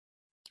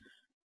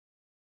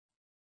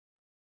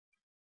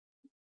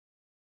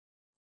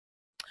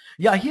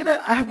 Yeah, here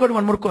I have got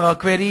one more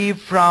query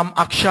from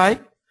Akshay,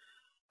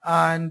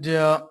 and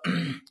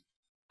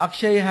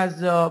Akshay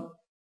has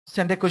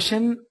sent a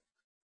question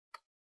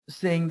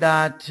saying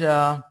that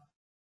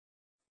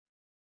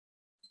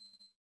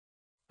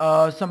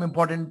some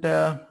important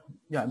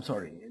I'm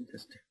sorry,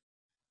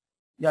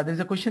 there's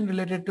a question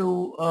related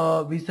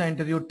to visa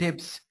interview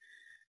tips.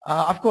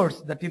 Of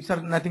course, the tips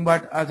are nothing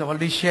but, as I've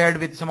already shared,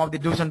 with some of the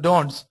do's and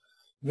don'ts,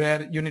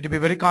 where you need to be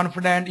very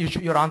confident.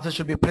 Your answers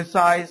should be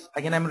precise.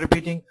 Again, I'm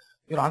repeating,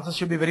 your answers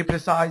should be very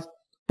precise.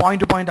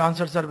 Point-to-point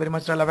answers are very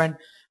much relevant,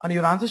 and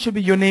your answers should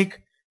be unique.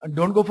 And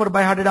don't go for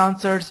by-hearted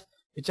answers.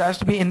 It has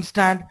to be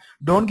instant.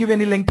 Don't give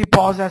any lengthy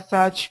pause as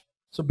such.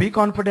 So be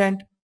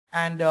confident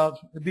and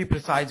be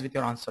precise with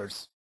your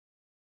answers.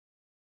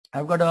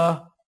 I've got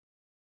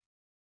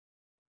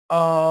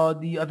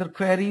the other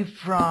query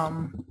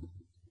from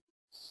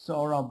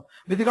Saurabh.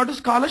 With regard to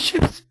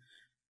scholarships,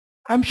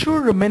 I'm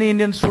sure many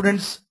Indian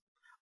students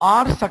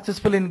are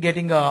successful in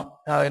getting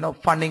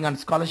funding and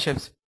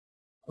scholarships,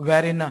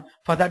 wherein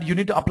for that you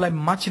need to apply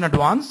much in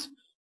advance,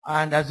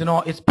 and as you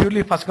know, it's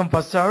purely first come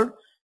first served,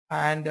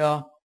 and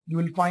you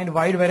will find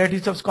wide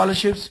varieties of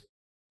scholarships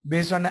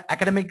based on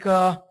academic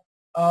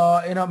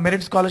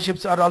merit.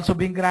 Scholarships are also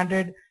being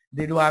granted.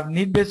 They do have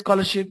need-based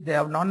scholarship, they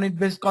have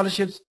non-need-based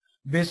scholarships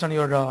based on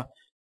your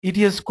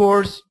ETS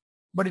scores,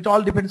 but it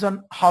all depends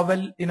on how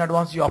well in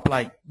advance you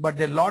apply. But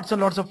there are lots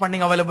and lots of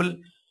funding available,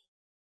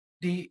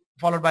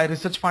 followed by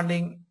research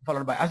funding,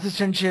 followed by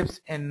assistantships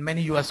in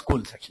many US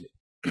schools actually.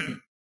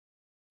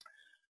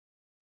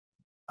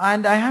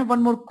 And I have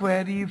one more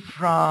query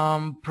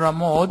from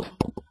Pramod,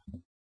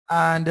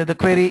 and the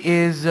query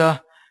is,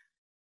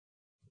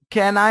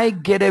 can I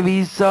get a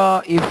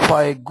visa if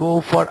I go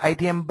for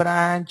ITM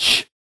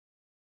branch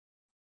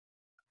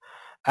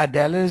at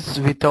Dallas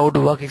without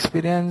work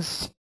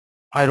experience?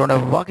 I don't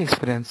have work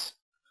experience.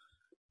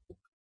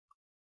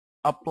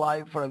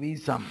 Apply for a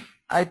visa.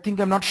 I think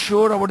I'm not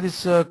sure about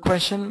this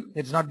question.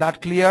 It's not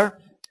that clear.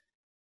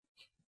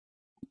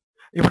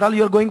 If at all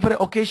you're going for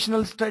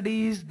occasional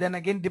studies, then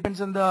again depends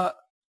on the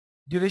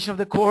duration of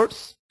the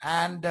course,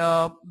 and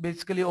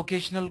basically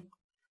occasional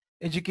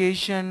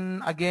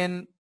education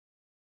again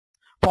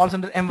falls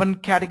under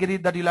M1 category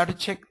that you'll have to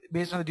check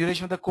based on the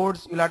duration of the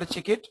course. You'll have to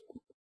check it,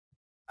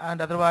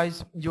 and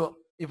otherwise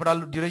if at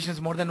all duration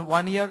is more than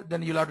 1 year,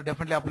 then you'll have to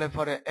definitely apply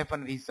for a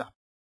F1 visa.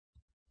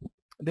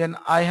 Then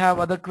I have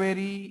other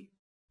query,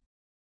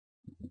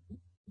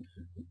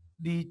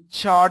 the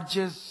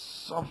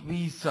charges of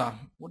visa.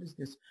 What is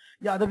this?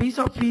 Yeah, the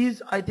visa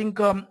fees, I think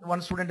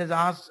one student has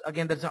asked,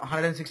 again that's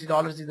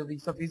 $160 is the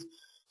visa fees.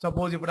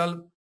 Suppose if at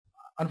all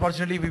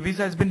unfortunately the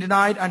visa has been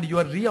denied and you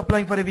are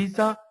reapplying for a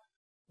visa,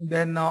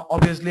 then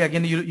obviously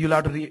again you'll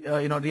have to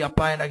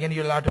reapply, and again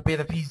you'll have to pay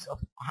the fees of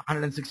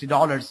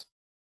 $160.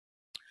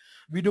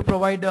 We do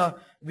provide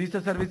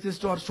visa services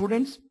to our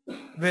students,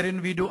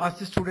 wherein we do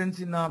assist students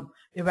in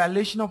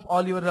evaluation of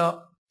all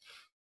your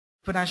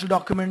financial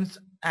documents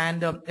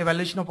and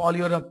evaluation of all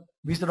your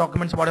visa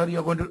documents, whatever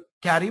you're going to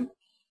carry.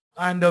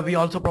 And we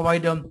also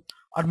provide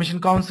admission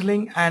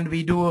counseling, and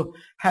we do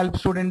help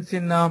students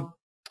in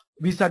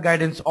visa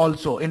guidance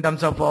also in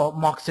terms of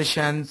mock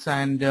sessions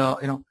and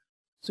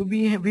so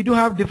we do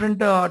have different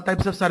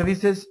types of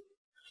services.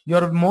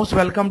 You're most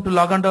welcome to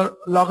log on to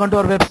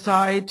our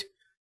website.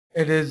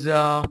 It is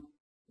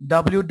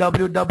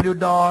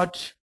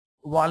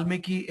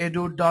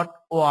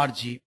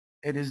www.valmikiedu.org.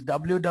 It is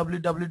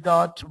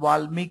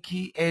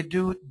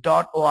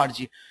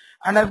www.valmikiedu.org.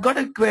 And I've got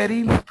a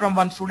query from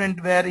one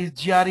student where his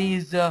GRE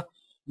is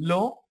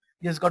low.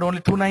 He has got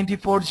only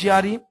 294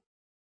 GRE,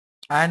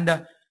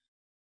 and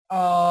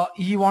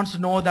he wants to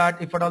know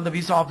that if at all the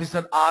visa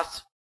officer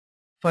asks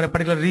for a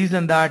particular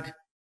reason that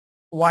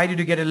why did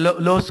you get a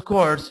low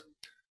scores.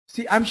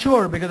 See, I'm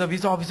sure because the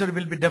visa officer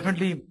will be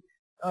definitely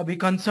be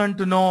concerned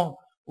to know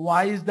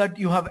why is that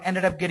you have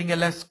ended up getting a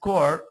less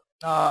score,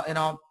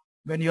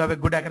 when you have a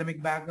good academic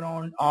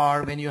background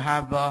or when you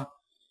have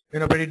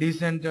pretty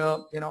decent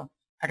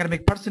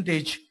academic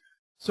percentage.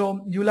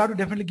 So you'll have to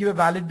definitely give a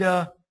valid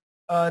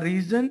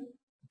reason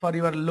for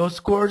your low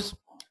scores.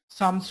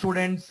 Some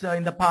students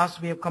in the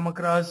past we have come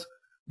across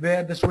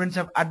where the students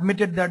have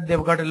admitted that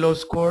they've got a low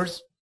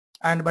scores,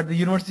 but the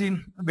university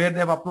where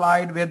they've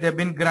applied, where they've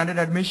been granted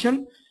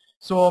admission,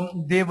 so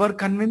they were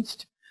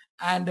convinced,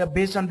 and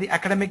based on the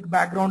academic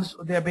backgrounds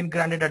they have been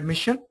granted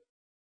admission,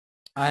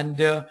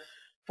 and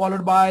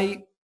followed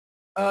by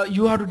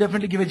you have to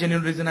definitely give a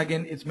genuine reason.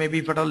 Again, it's maybe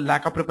if at all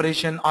lack of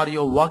preparation or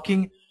you're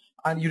working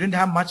and you didn't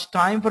have much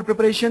time for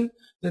preparation,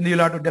 then you'll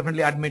have to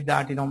definitely admit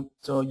that,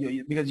 so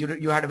because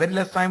you had very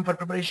less time for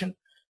preparation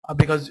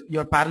because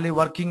you're parallelly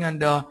working and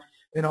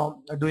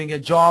doing a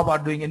job or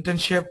doing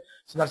internship,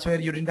 so that's where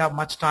you didn't have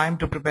much time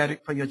to prepare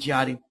for your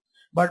GRE.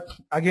 But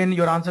again,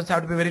 your answers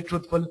have to be very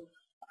truthful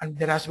and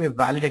there has to be a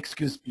valid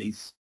excuse,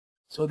 please.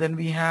 So then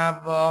we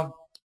have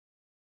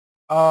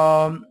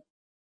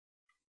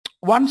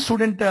one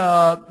student,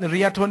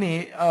 Ria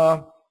Tony,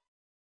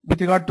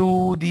 with regard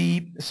to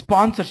the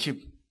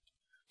sponsorship.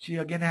 She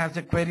again has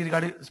a query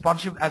regarding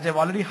sponsorship. As I've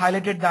already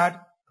highlighted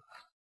that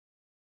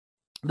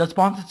the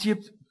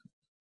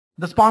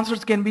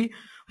sponsors can be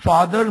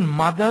father,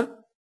 mother,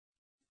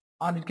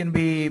 and it can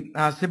be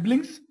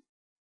siblings,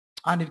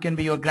 and it can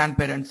be your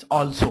grandparents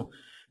also.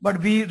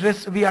 But we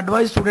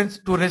advise students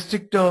to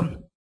restrict the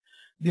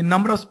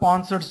number of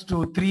sponsors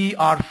to 3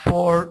 or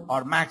 4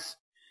 or max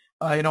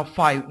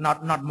 5,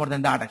 not more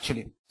than that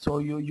actually. So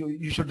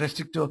you should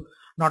restrict to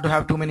not to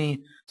have too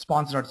many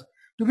sponsors.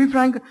 To be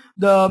frank,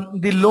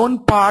 the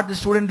loan part, the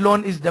student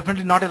loan, is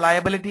definitely not a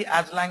liability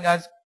as long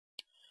as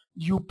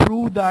you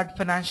prove that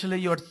financially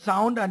you're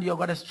sound and you've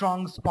got a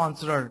strong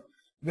sponsor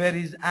where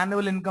his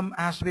annual income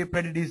has to be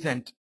pretty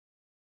decent.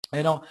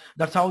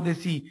 That's how they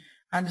see.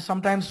 And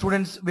sometimes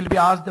students will be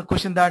asked the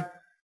question that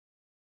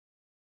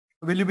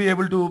will you be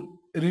able to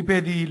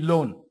repay the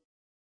loan,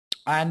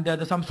 and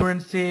some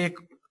students say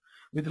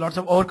with lots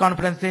of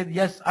overconfidence say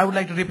yes, I would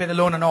like to repay the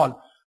loan and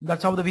all.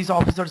 That's how the visa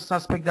officers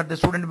suspect that the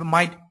student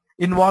might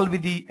involve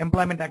with the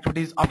employment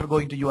activities after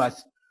going to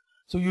US.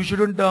 So you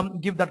shouldn't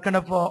give that kind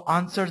of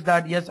answers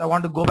that yes, I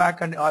want to go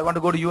back and I want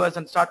to go to US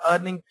and start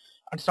earning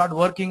and start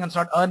working and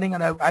start earning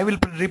and I will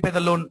repay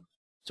the loan.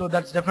 So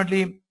that's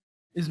definitely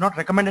is not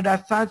recommended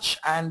as such,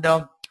 and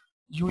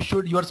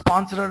your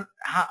sponsor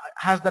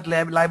has that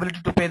liability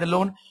to pay the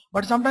loan.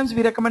 But sometimes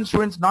we recommend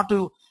students not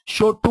to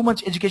show too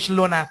much education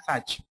loan as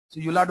such. So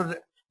you'll have to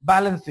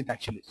balance it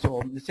actually.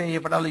 So say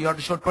if at all you have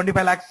to show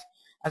 25 lakhs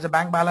as a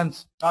bank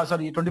balance,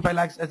 25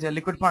 lakhs as a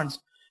liquid funds.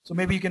 So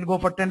maybe you can go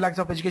for 10 lakhs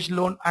of education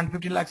loan and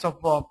 15 lakhs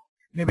of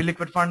maybe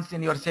liquid funds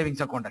in your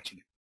savings account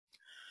actually.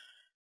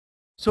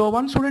 So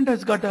one student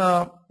has got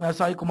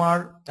Sai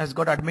Kumar has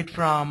got admit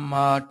from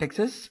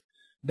Texas,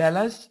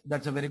 Dallas.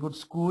 That's a very good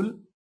school,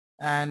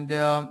 and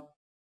the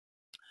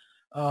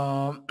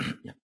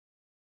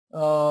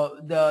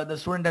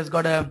student has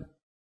got a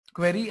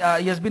query. He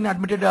has been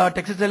admitted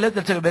Texas Dallas.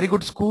 That's a very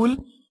good school,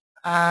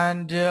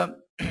 and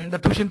the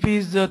tuition fee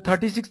is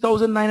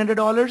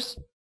 $36,900,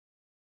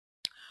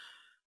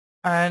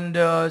 and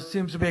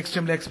seems to be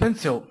extremely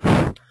expensive.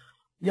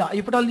 Yeah,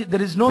 if at all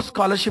there is no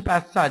scholarship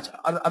as such,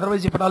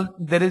 otherwise if at all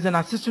there is an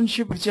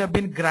assistantship which have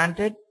been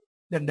granted,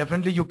 then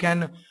definitely you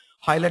can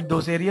highlight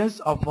those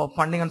areas of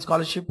funding and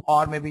scholarship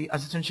or maybe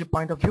assistantship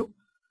point of view.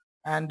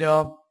 And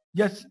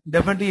yes,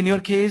 definitely in your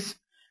case,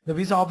 the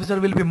visa officer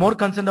will be more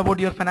concerned about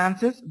your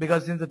finances,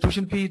 because since the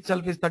tuition fee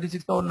itself is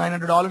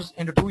 $36,900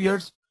 into 2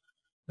 years,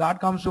 that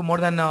comes to more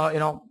than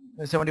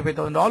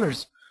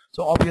 $75,000.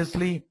 So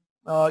obviously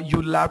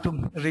you'll have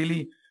to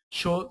really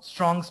show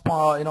strong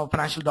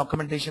financial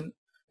documentation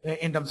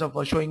in terms of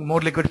showing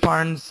more liquid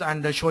funds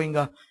and showing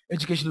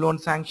education loan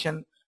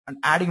sanction and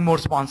adding more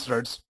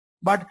sponsors.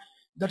 But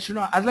that should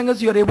not, as long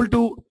as you are able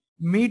to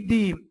meet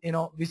the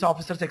visa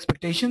officer's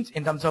expectations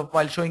in terms of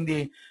while showing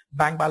the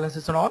bank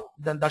balances and all,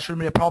 then that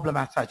shouldn't be a problem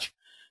as such.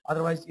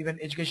 Otherwise, even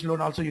education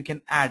loan also you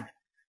can add.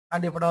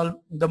 And if at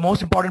all, the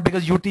most important,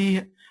 because UT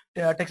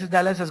Texas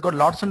Dallas has got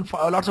lots of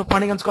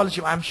funding and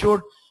scholarship. I'm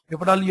sure if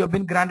at all you have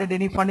been granted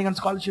any funding and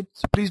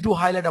scholarships, please do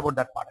highlight about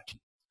that part actually.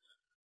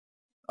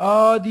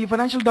 The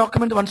financial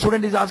document, one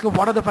student is asking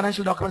what are the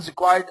financial documents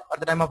required at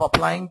the time of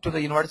applying to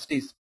the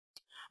universities.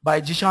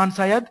 by Jishan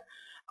Syed.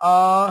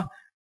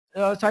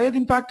 Syed,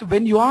 in fact,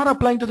 when you are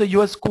applying to the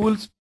US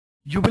schools,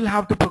 you will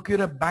have to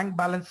procure a bank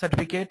balance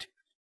certificate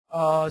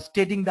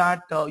stating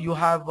that you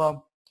have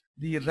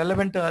the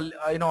relevant,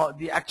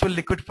 the actual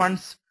liquid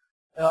funds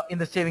in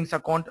the savings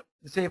account.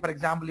 Say, for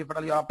example, if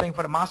you are applying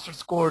for a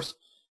master's course,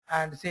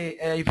 and say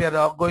if you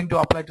are going to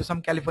apply to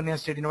some California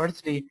State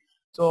University,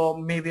 so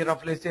maybe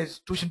roughly say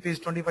tuition fees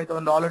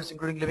 $25,000,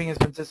 including living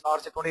expenses, or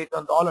say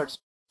 $28,000.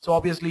 So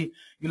obviously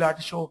you'll have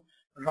to show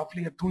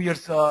roughly 2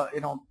 years,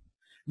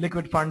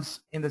 liquid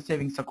funds in the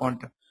savings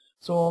account.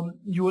 So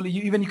you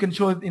can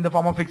show it in the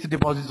form of fixed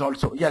deposits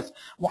also. Yes,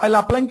 while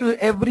applying to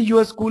every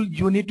US school,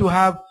 you need to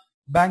have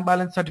bank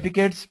balance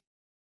certificates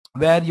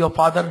where your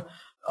father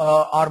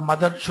or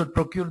mother should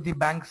procure the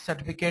bank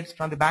certificates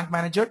from the bank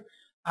manager,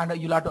 and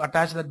you'll have to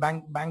attach that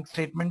bank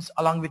statements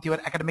along with your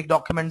academic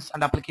documents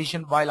and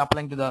application while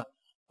applying to the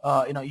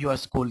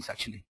US schools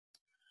actually.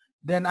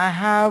 Then I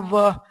have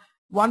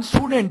one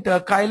student,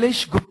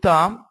 Kailash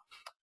Gupta.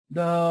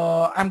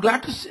 I'm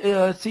glad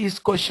to see his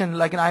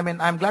question.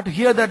 I'm glad to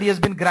hear that he has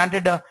been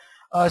granted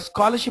a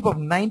scholarship of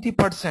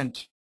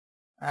 90%.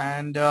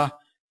 And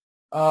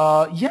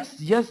yes,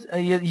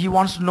 he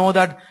wants to know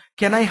that,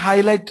 can I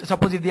highlight,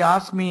 suppose if they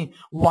ask me,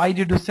 why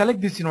did you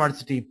select this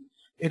university?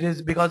 It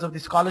is because of the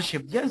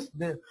scholarship. Yes,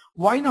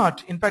 why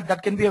not? In fact,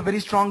 that can be a very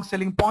strong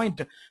selling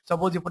point.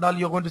 Suppose if at all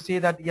you're going to say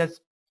that, yes,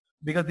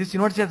 because this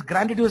university has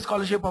granted you a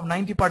scholarship of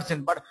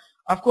 90%, but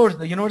of course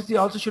the university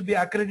also should be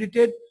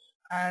accredited,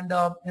 and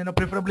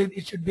preferably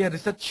it should be a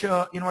research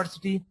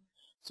university.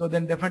 So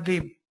then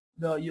definitely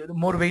the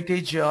more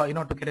weightage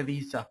to get a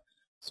visa.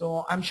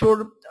 So I'm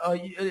sure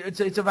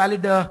it's a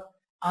valid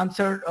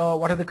answer.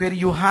 Whatever the query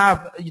you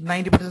have,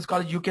 90%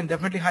 scholarship, you can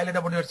definitely highlight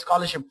about your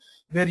scholarship,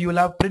 where you will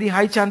have pretty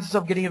high chances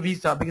of getting a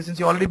visa, because since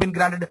you already been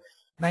granted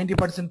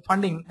 90%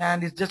 funding,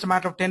 and it's just a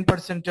matter of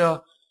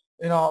 10%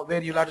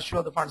 where you'll have to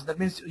show the funds. That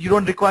means you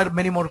don't require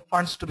many more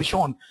funds to be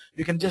shown.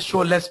 You can just show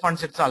less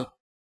funds itself.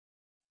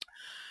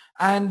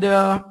 And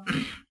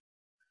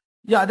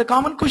yeah, the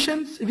common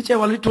questions which I've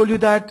already told you,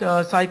 that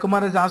Sai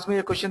Kumar has asked me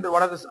a question that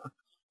what are the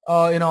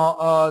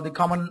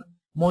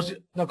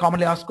the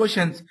commonly asked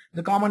questions.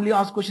 The commonly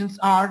asked questions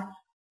are,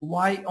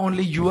 why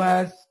only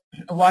US?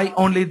 Why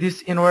only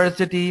this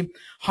university?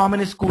 How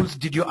many schools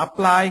did you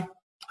apply?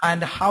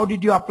 And how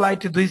did you apply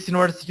to these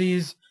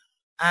universities?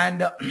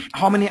 And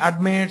how many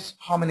admits,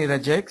 how many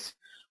rejects?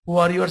 Who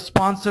are your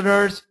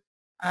sponsors?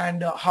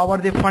 And how are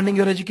they funding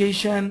your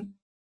education?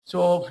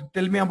 So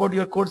tell me about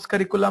your course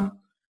curriculum,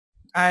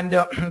 and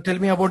tell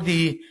me about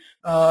the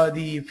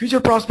future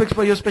prospects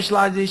for your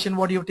specialization,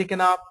 what you've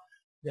taken up.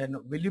 Then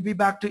will you be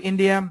back to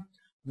India?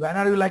 When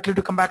are you likely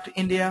to come back to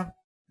India?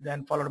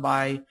 Then followed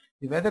by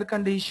the weather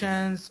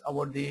conditions,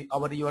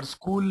 about your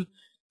school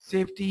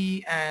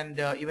safety, and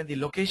even the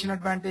location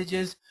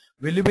advantages.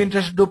 Will you be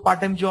interested to do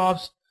part-time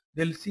jobs?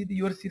 They'll see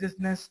your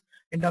seriousness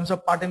in terms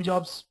of part-time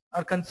jobs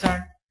are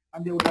concerned,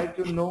 and they would like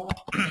to know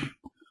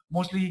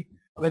mostly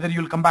whether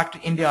you'll come back to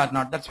India or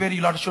not. That's where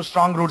you'll have to show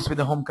strong roots with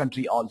the home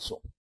country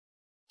also.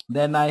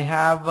 Then I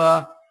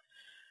have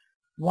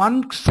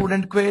one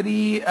student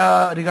query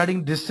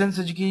regarding distance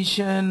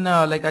education,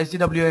 like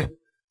ICWA.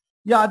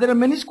 Yeah, there are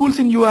many schools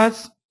in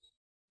US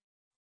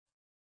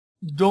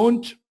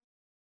don't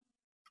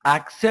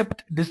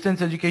accept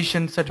distance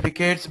education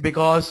certificates,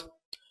 because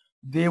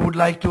they would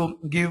like to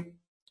give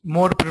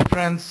more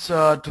preference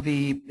to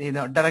the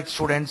direct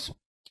students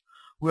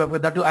who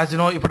have that too. As you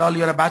know, if at all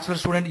you're a bachelor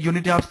student, you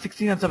need to have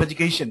 16 years of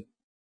education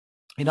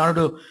in order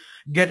to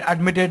get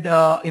admitted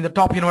in the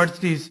top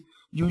universities.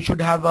 You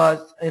should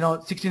have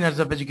 16 years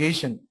of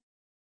education.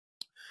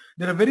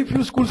 There are very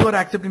few schools who are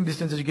accepting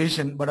distance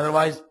education, but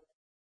otherwise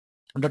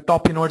the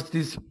top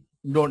universities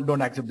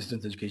don't accept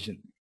distance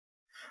education.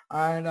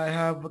 And I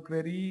have a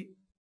query.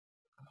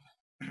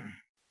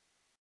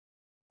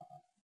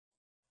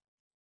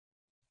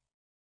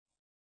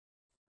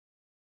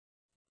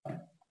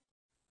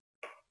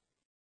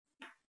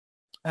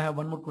 I have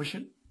one more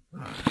question.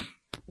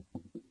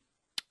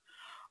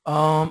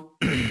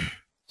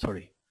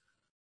 Sorry.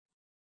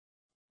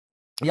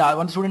 Yeah,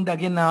 one student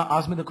again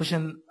asked me the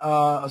question.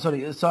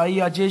 Sorry, Sai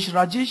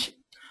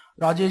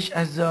Rajesh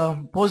has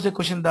posed a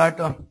question that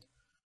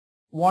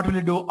what will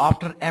you do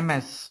after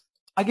MS?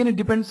 Again, it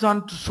depends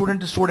on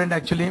student to student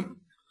actually.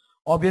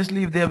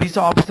 Obviously, if the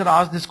visa officer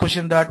asks this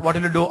question, that what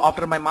will you do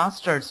after my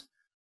masters?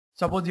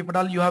 Suppose if at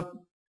all you have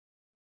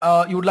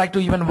you would like to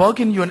even work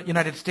in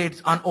United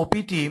States on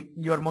OPT,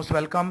 you are most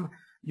welcome.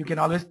 You can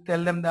always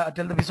tell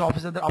the visa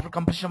officer that after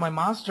completion of my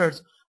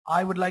masters,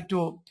 I would like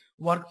to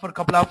work for a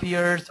couple of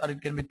years, or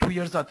it can be 2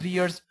 years or 3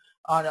 years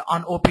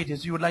on OPT.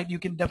 So you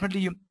can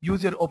definitely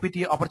use your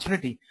OPT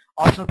opportunity,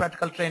 optional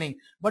practical training.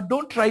 But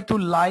don't try to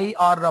lie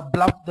or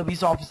bluff the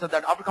visa officer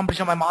that after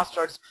completion of my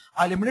masters,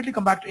 I'll immediately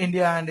come back to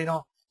India, and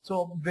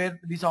so where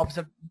the visa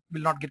officer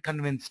will not get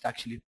convinced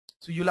actually.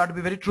 So you'll have to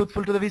be very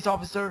truthful to the visa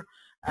officer,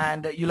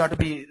 and you'll have to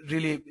be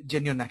really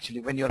genuine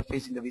actually when you're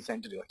facing the visa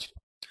interview actually.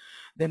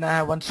 Then I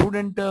have one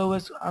student who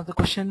has asked the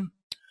question.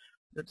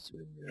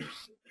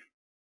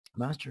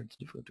 Master, it's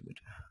difficult to get.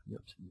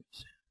 Yep.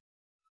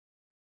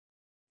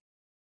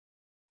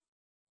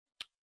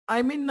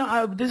 I mean,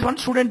 this one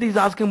student is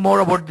asking more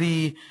about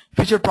the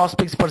future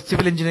prospects for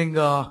civil engineering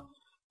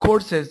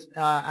courses,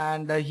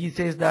 and he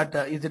says that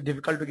is it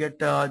difficult to get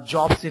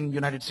jobs in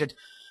United States?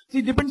 See,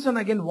 it depends on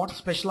again what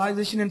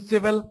specialization in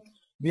civil.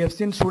 We have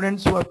seen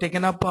students who have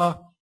taken up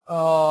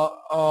uh,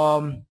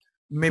 um,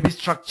 maybe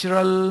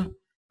structural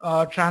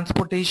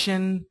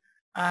transportation,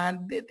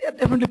 and they are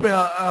definitely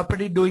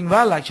pretty doing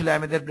well actually. I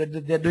mean,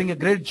 they're doing a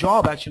great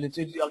job actually.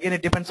 So again,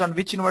 it depends on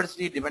which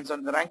university, it depends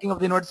on the ranking of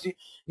the university,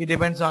 it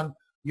depends on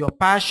your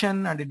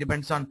passion, and it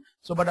depends on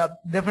so. But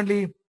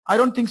definitely, I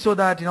don't think so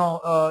that you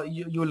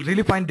will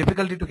really find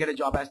difficulty to get a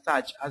job as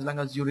such, as long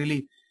as you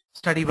really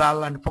study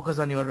well and focus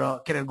on your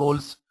career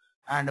goals,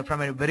 and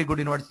from a very good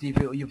university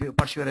if you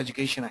pursue your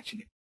education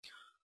actually.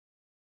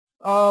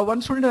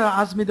 One student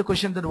asked me the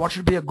question that what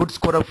should be a good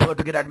score of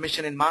to get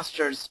admission in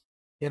masters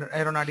in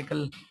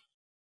aeronautical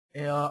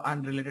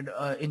and related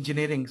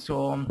engineering.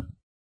 So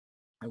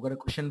I've got a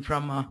question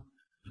from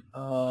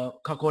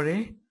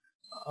Kakore.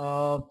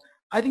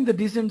 I think the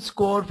decent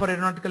score for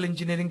aeronautical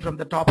engineering from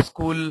the top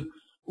school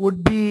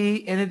would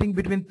be anything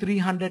between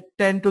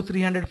 310 to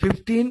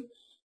 315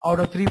 out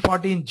of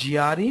 340 in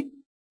GRE,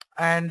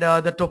 and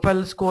the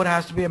TOEFL score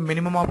has to be a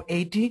minimum of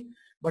 80.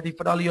 But if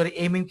at all you're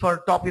aiming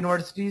for top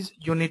universities,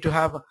 you need to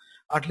have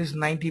at least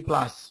 90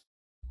 plus.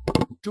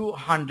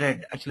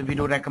 200 actually we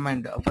do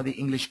recommend for the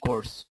English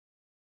course.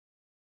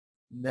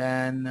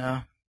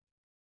 Then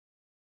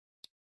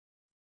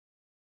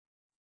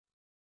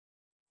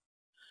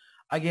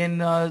again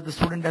the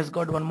student has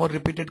got one more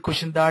repeated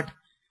question that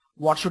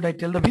what should I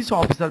tell the visa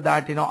officer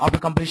that after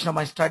completion of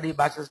my study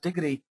bachelor's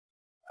degree,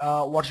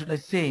 what should I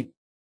say?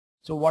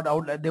 So what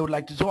they would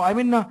like to. So I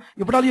mean,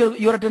 if at all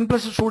you're a 10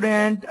 plus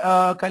student,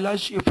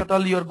 Kailash, if at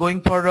all you're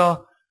going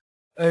for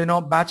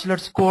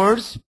bachelor's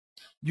course,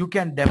 you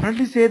can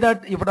definitely say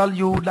that if at all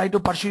you would like to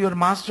pursue your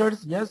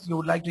master's, yes, you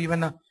would like to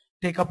even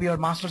take up your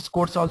master's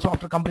course also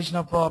after completion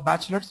of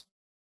bachelor's.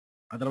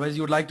 Otherwise,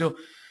 you would like to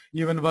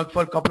even work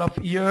for a couple of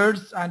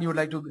years and you would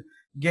like to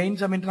gain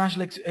some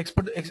international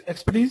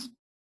expertise.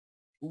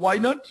 Why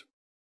not?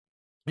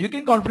 You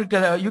can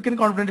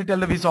confidently tell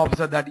the visa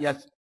officer that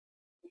yes,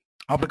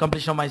 after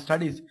completion of my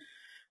studies,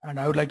 and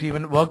I would like to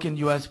even work in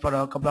US for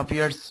a couple of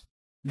years,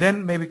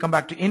 then maybe come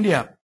back to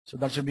India. So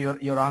that should be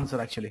your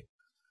answer actually.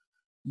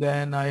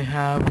 Then I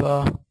have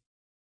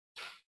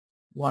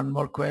one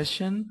more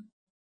question.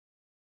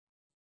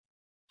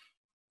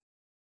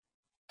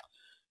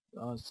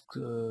 Ask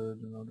the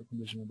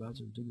completion of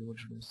bachelor's degree, what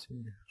should I say?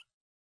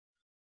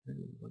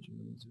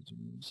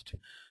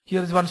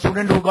 Here is one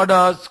student who got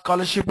a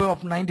scholarship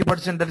of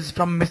 90%, that is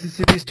from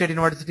Mississippi State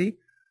University.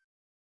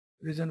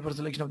 Reason for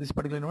selection of this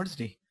particular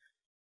university?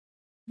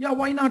 Yeah,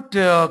 why not,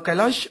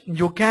 Kailash?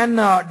 You can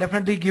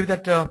definitely give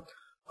that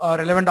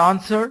relevant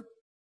answer,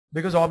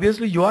 because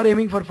obviously you are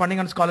aiming for funding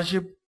and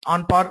scholarship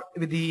on par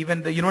with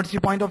even the university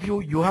point of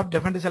view. You have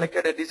definitely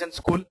selected a decent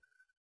school.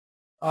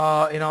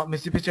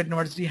 Mississippi State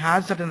University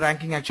has certain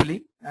ranking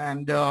actually,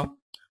 and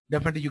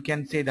definitely you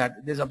can say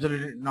that. There's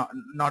absolutely not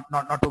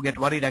to get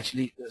worried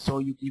actually. So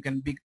you can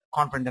be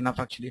confident enough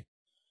actually.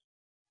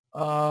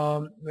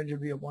 When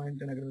should we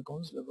appoint an academic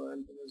counselor for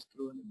helping us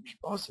through an admission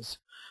process?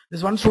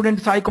 This one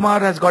student, Sai Kumar,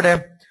 has got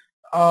a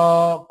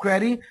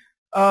query.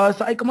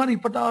 Sai Kumar,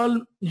 if at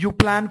all you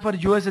plan for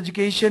US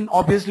education,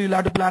 obviously you'll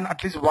have to plan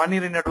at least 1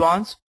 year in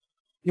advance.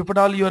 If at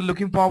all you are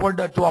looking forward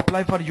to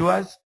apply for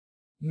US,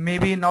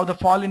 maybe now the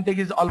fall intake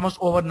is almost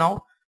over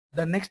now.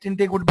 The next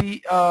intake would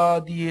be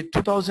the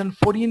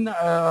 2014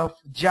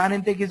 Jan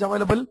intake is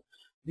available.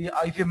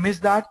 If you miss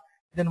that,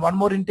 then one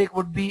more intake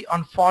would be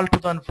on fall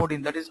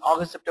 2014, that is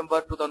August, September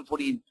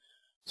 2014.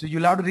 So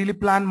you'll have to really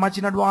plan much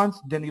in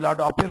advance. Then you'll have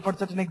to appear for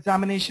certain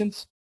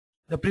examinations,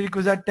 the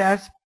prerequisite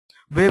tests,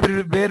 where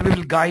we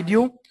will guide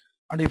you.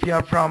 And if you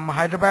are from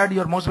Hyderabad,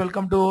 you're most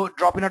welcome to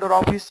drop in at our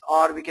office,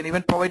 or we can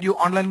even provide you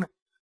online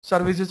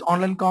services,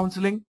 online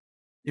counseling.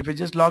 If you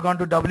just log on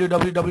to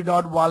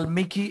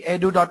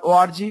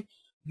www.valmikiedu.org,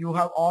 you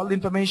have all the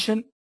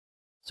information.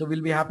 So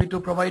we'll be happy to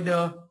provide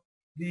the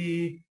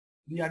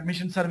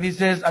admission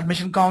services,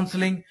 admission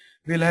counseling.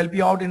 We'll help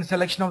you out in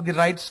selection of the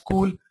right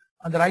school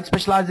and the right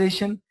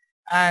specialization,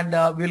 and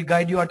we'll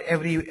guide you at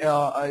every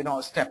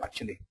step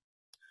actually.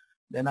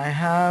 Then I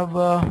have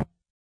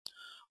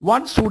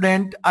one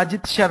student,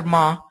 Ajit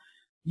Sharma.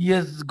 He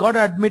has got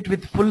to admit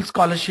with full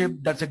scholarship.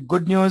 That's a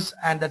good news,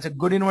 and that's a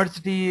good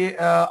university,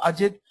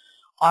 Ajit.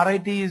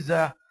 RIT is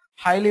a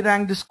highly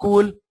ranked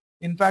school.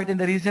 In fact, in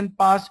the recent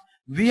past,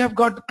 we have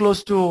got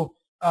close to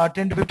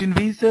 10 to 15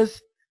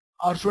 visas.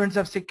 Our students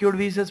have secured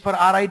visas for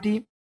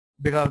RIT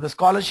because of the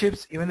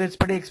scholarships. Even though it's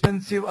pretty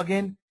expensive,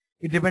 again,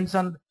 it depends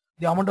on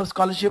the amount of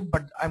scholarship.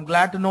 But I'm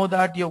glad to know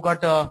that you've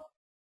got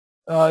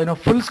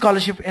full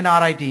scholarship in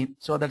RIT.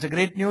 So that's a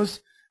great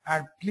news.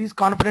 And please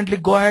confidently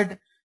go ahead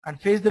and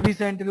face the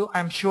visa interview.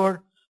 I'm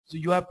sure. So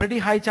you have pretty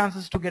high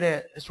chances to get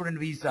a student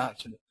visa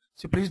actually.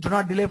 So please do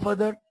not delay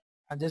further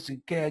and just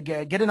get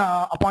an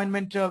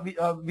appointment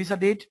visa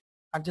date,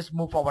 and just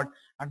move forward.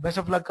 And best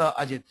of luck,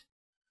 Ajit.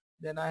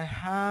 Then I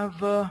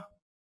have other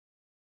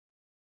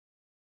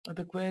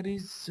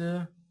queries.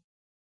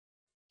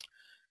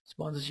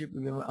 Sponsorship.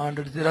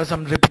 There are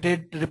some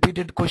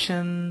repeated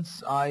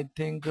questions. I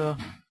think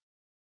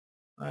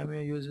I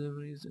may use a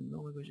reason.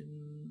 No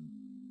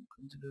question.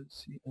 Consider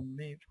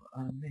CMA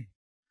for RMA.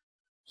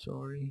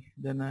 Sorry.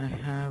 Then I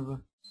have.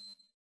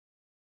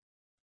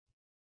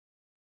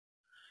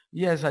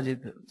 Yes,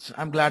 Ajit.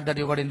 I'm glad that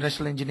you got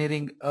industrial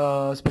engineering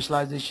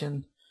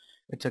specialization.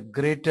 It's a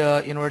great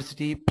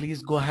university.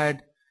 Please go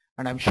ahead,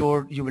 and I'm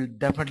sure you will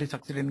definitely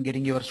succeed in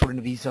getting your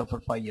student visa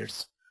for 5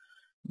 years.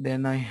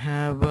 Then I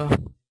have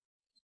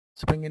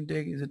spring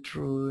intake. Is it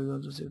true?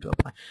 Is also safe to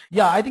apply?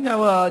 Yeah, I think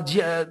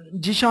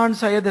Jishan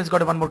Syed has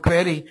got one more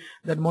query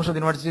that most of the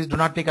universities do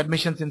not take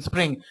admissions in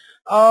spring.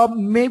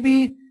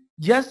 Maybe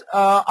yes,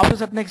 up to a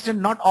certain extent,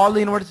 not all the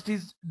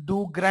universities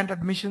do grant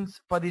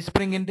admissions for the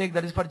spring intake,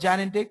 that is for Jan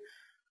intake.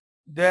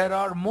 There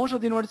are most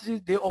of the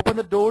universities, they open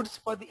the doors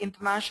for the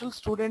international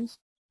students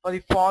for the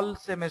fall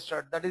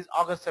semester, that is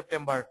August,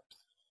 September.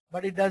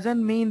 But it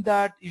doesn't mean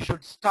that you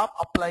should stop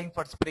applying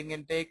for spring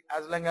intake.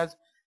 As long as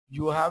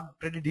you have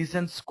pretty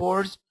decent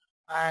scores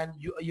and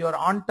you're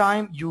on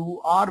time,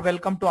 you are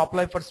welcome to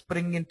apply for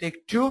spring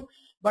intake too.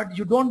 But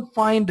you don't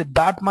find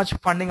that much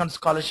funding on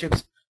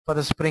scholarships for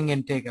the spring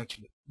intake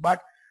actually.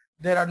 But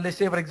there are, let's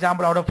say for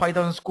example, out of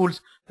 5,000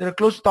 schools, there are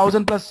close to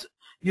 1,000 plus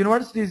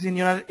universities in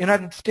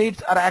United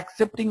States are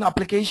accepting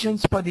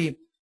applications for the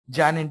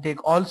Jan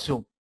intake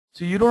also.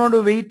 So you don't want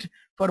to wait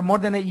for more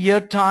than a year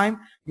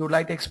time. You would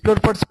like to explore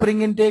for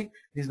spring intake.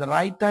 This is the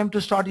right time to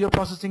start your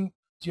processing.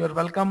 So you're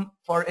welcome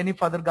for any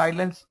further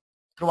guidelines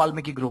through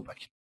Valmiki Group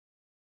actually.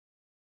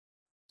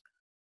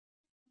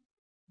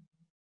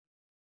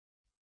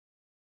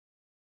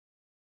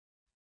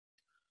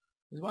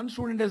 One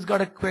student has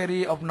got a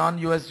query of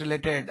non-US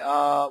related,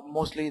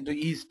 mostly the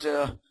East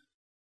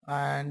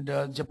and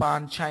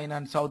Japan, China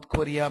and South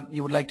Korea.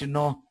 You would like to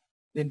know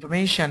the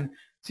information.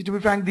 See, to be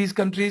frank, these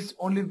countries,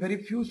 only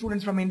very few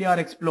students from India are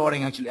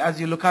exploring actually.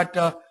 As you look at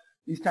the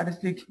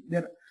statistics,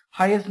 their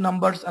highest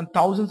numbers and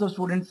thousands of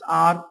students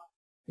are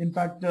in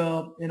fact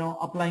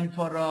applying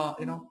for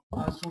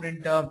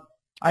student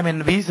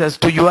visas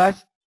to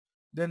US.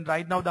 Then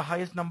right now the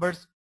highest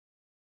numbers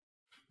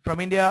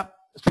from India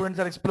students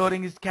are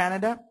exploring is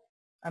Canada,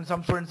 and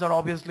some students are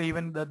obviously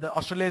even the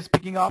Australia is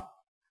picking up.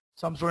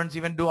 Some students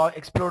even do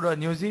explore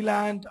New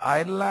Zealand,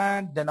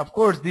 Ireland. Then of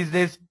course these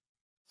days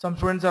some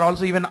students are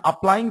also even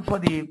applying for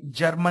the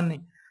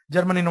German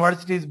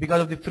universities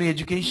because of the free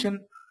education,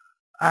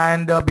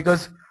 and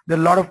because there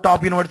are a lot of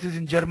top universities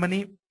in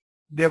Germany.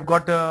 They've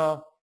got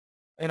a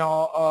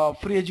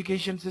free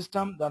education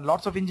system. There are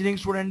lots of engineering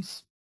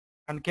students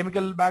and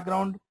chemical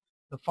background.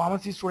 The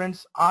pharmacy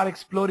students are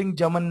exploring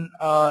German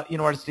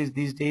universities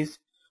these days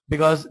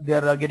because they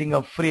are getting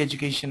a free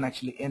education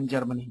actually in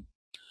Germany.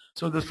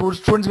 So the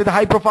students with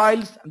high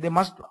profiles, they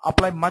must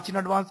apply much in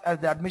advance as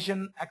the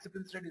admission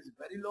acceptance rate is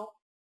very low.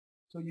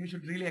 So you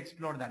should really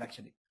explore that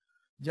actually,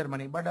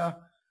 Germany. But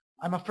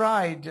I'm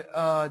afraid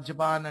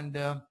Japan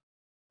and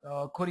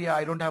Korea,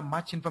 I don't have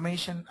much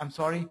information. I'm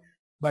sorry,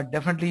 but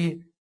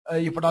definitely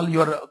if at all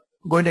you're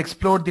going to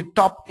explore the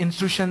top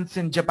institutions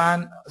in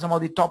Japan, some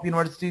of the top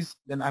universities,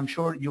 then I'm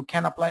sure you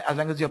can apply as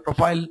long as your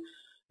profile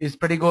is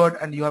pretty good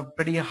and you have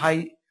pretty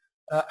high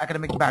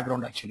academic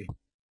background actually.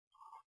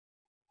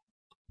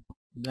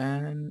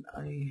 Then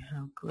I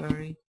have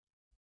query.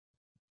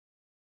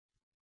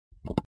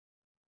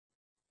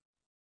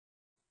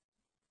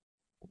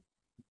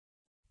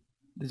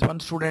 This one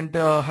student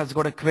has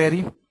got a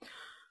query.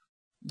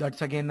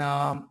 That's again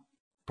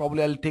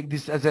probably I'll take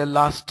this as a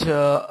last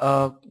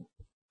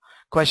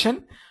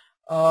question.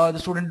 The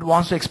student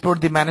wants to explore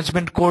the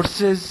management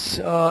courses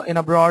in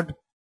abroad,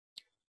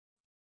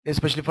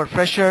 especially for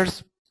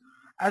freshers.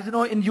 As you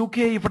know, in UK,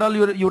 if at all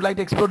you would like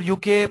to explore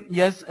UK,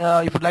 yes,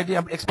 if you'd like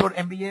to explore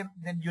MBA,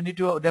 then you need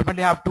to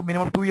definitely have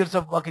minimum 2 years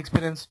of work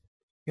experience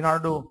in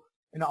order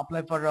to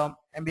apply for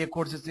MBA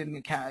courses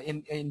in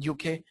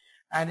UK.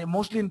 And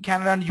mostly in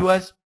Canada and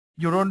US,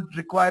 you don't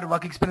require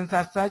work experience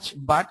as such,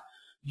 but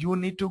you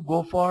need to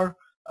go for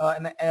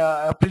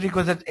a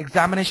prerequisite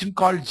examination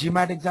called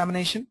GMAT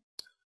examination,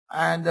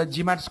 and the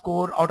GMAT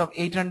score out of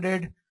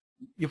 800.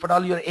 If at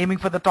all you're aiming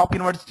for the top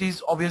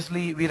universities,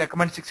 obviously we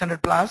recommend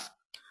 600 plus.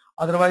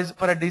 Otherwise,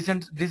 for a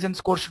decent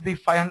score should be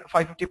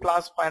 550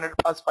 plus, 500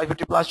 plus,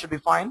 550 plus should be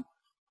fine.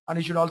 And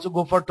you should also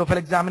go for TOEFL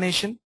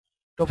examination.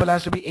 TOEFL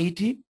has to be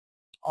 80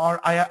 or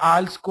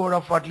IELTS score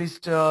of at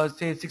least say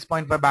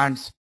 6.5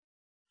 bands.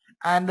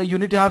 And you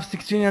need to have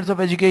 16 years of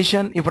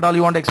education if at all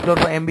you want to explore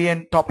for MBA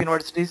and top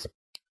universities.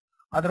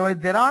 Otherwise,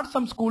 there are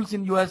some schools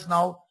in US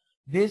now,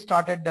 they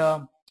started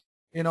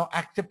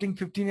accepting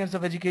 15 years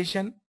of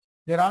education.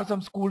 There are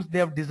some schools, they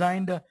have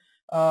designed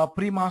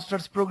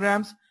pre-masters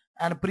programs,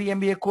 and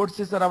pre-MBA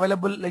courses are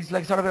available,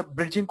 like sort of a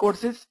bridging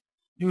courses.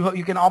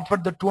 You can opt for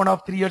the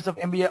 2.5 3 years of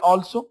MBA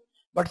also,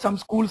 but some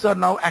schools are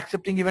now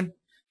accepting even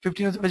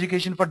 15 years of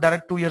education for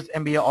direct 2 years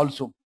MBA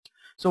also.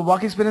 So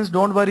work experience,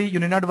 don't worry, you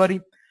need not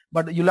worry.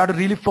 but you'll have to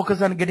really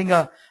focus on getting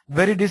a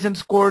very decent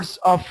scores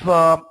of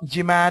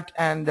GMAT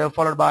and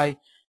followed by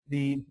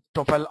the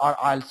TOEFL or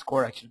IELTS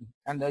score actually.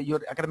 And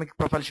your academic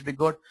profile should be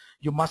good.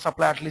 You must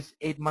apply at least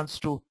 8 months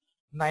to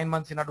 9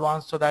 months in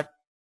advance so that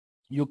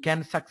you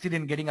can succeed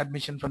in getting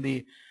admission from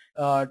the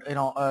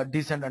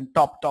decent and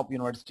top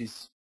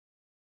universities.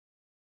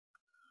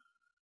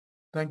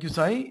 Thank you,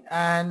 Sai,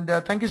 and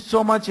thank you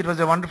so much. It was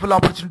a wonderful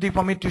opportunity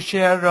for me to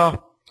share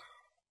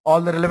all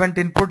the relevant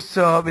inputs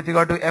with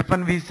regard to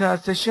F1 visa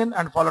session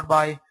and followed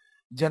by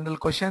general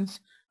questions,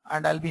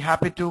 and I'll be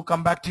happy to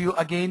come back to you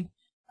again.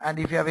 And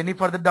if you have any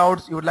further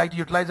doubts, you would like to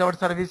utilize our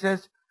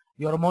services,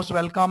 you are most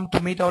welcome to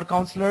meet our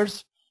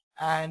counselors,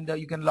 and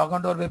you can log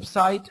on to our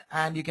website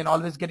and you can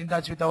always get in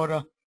touch with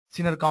our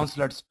senior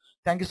counselors.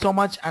 Thank you so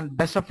much and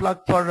best of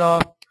luck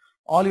for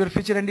all your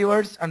future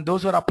endeavors and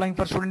those who are applying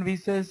for student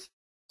visas.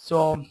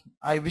 So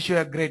I wish you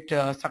a great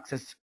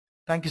success.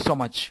 Thank you so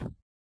much.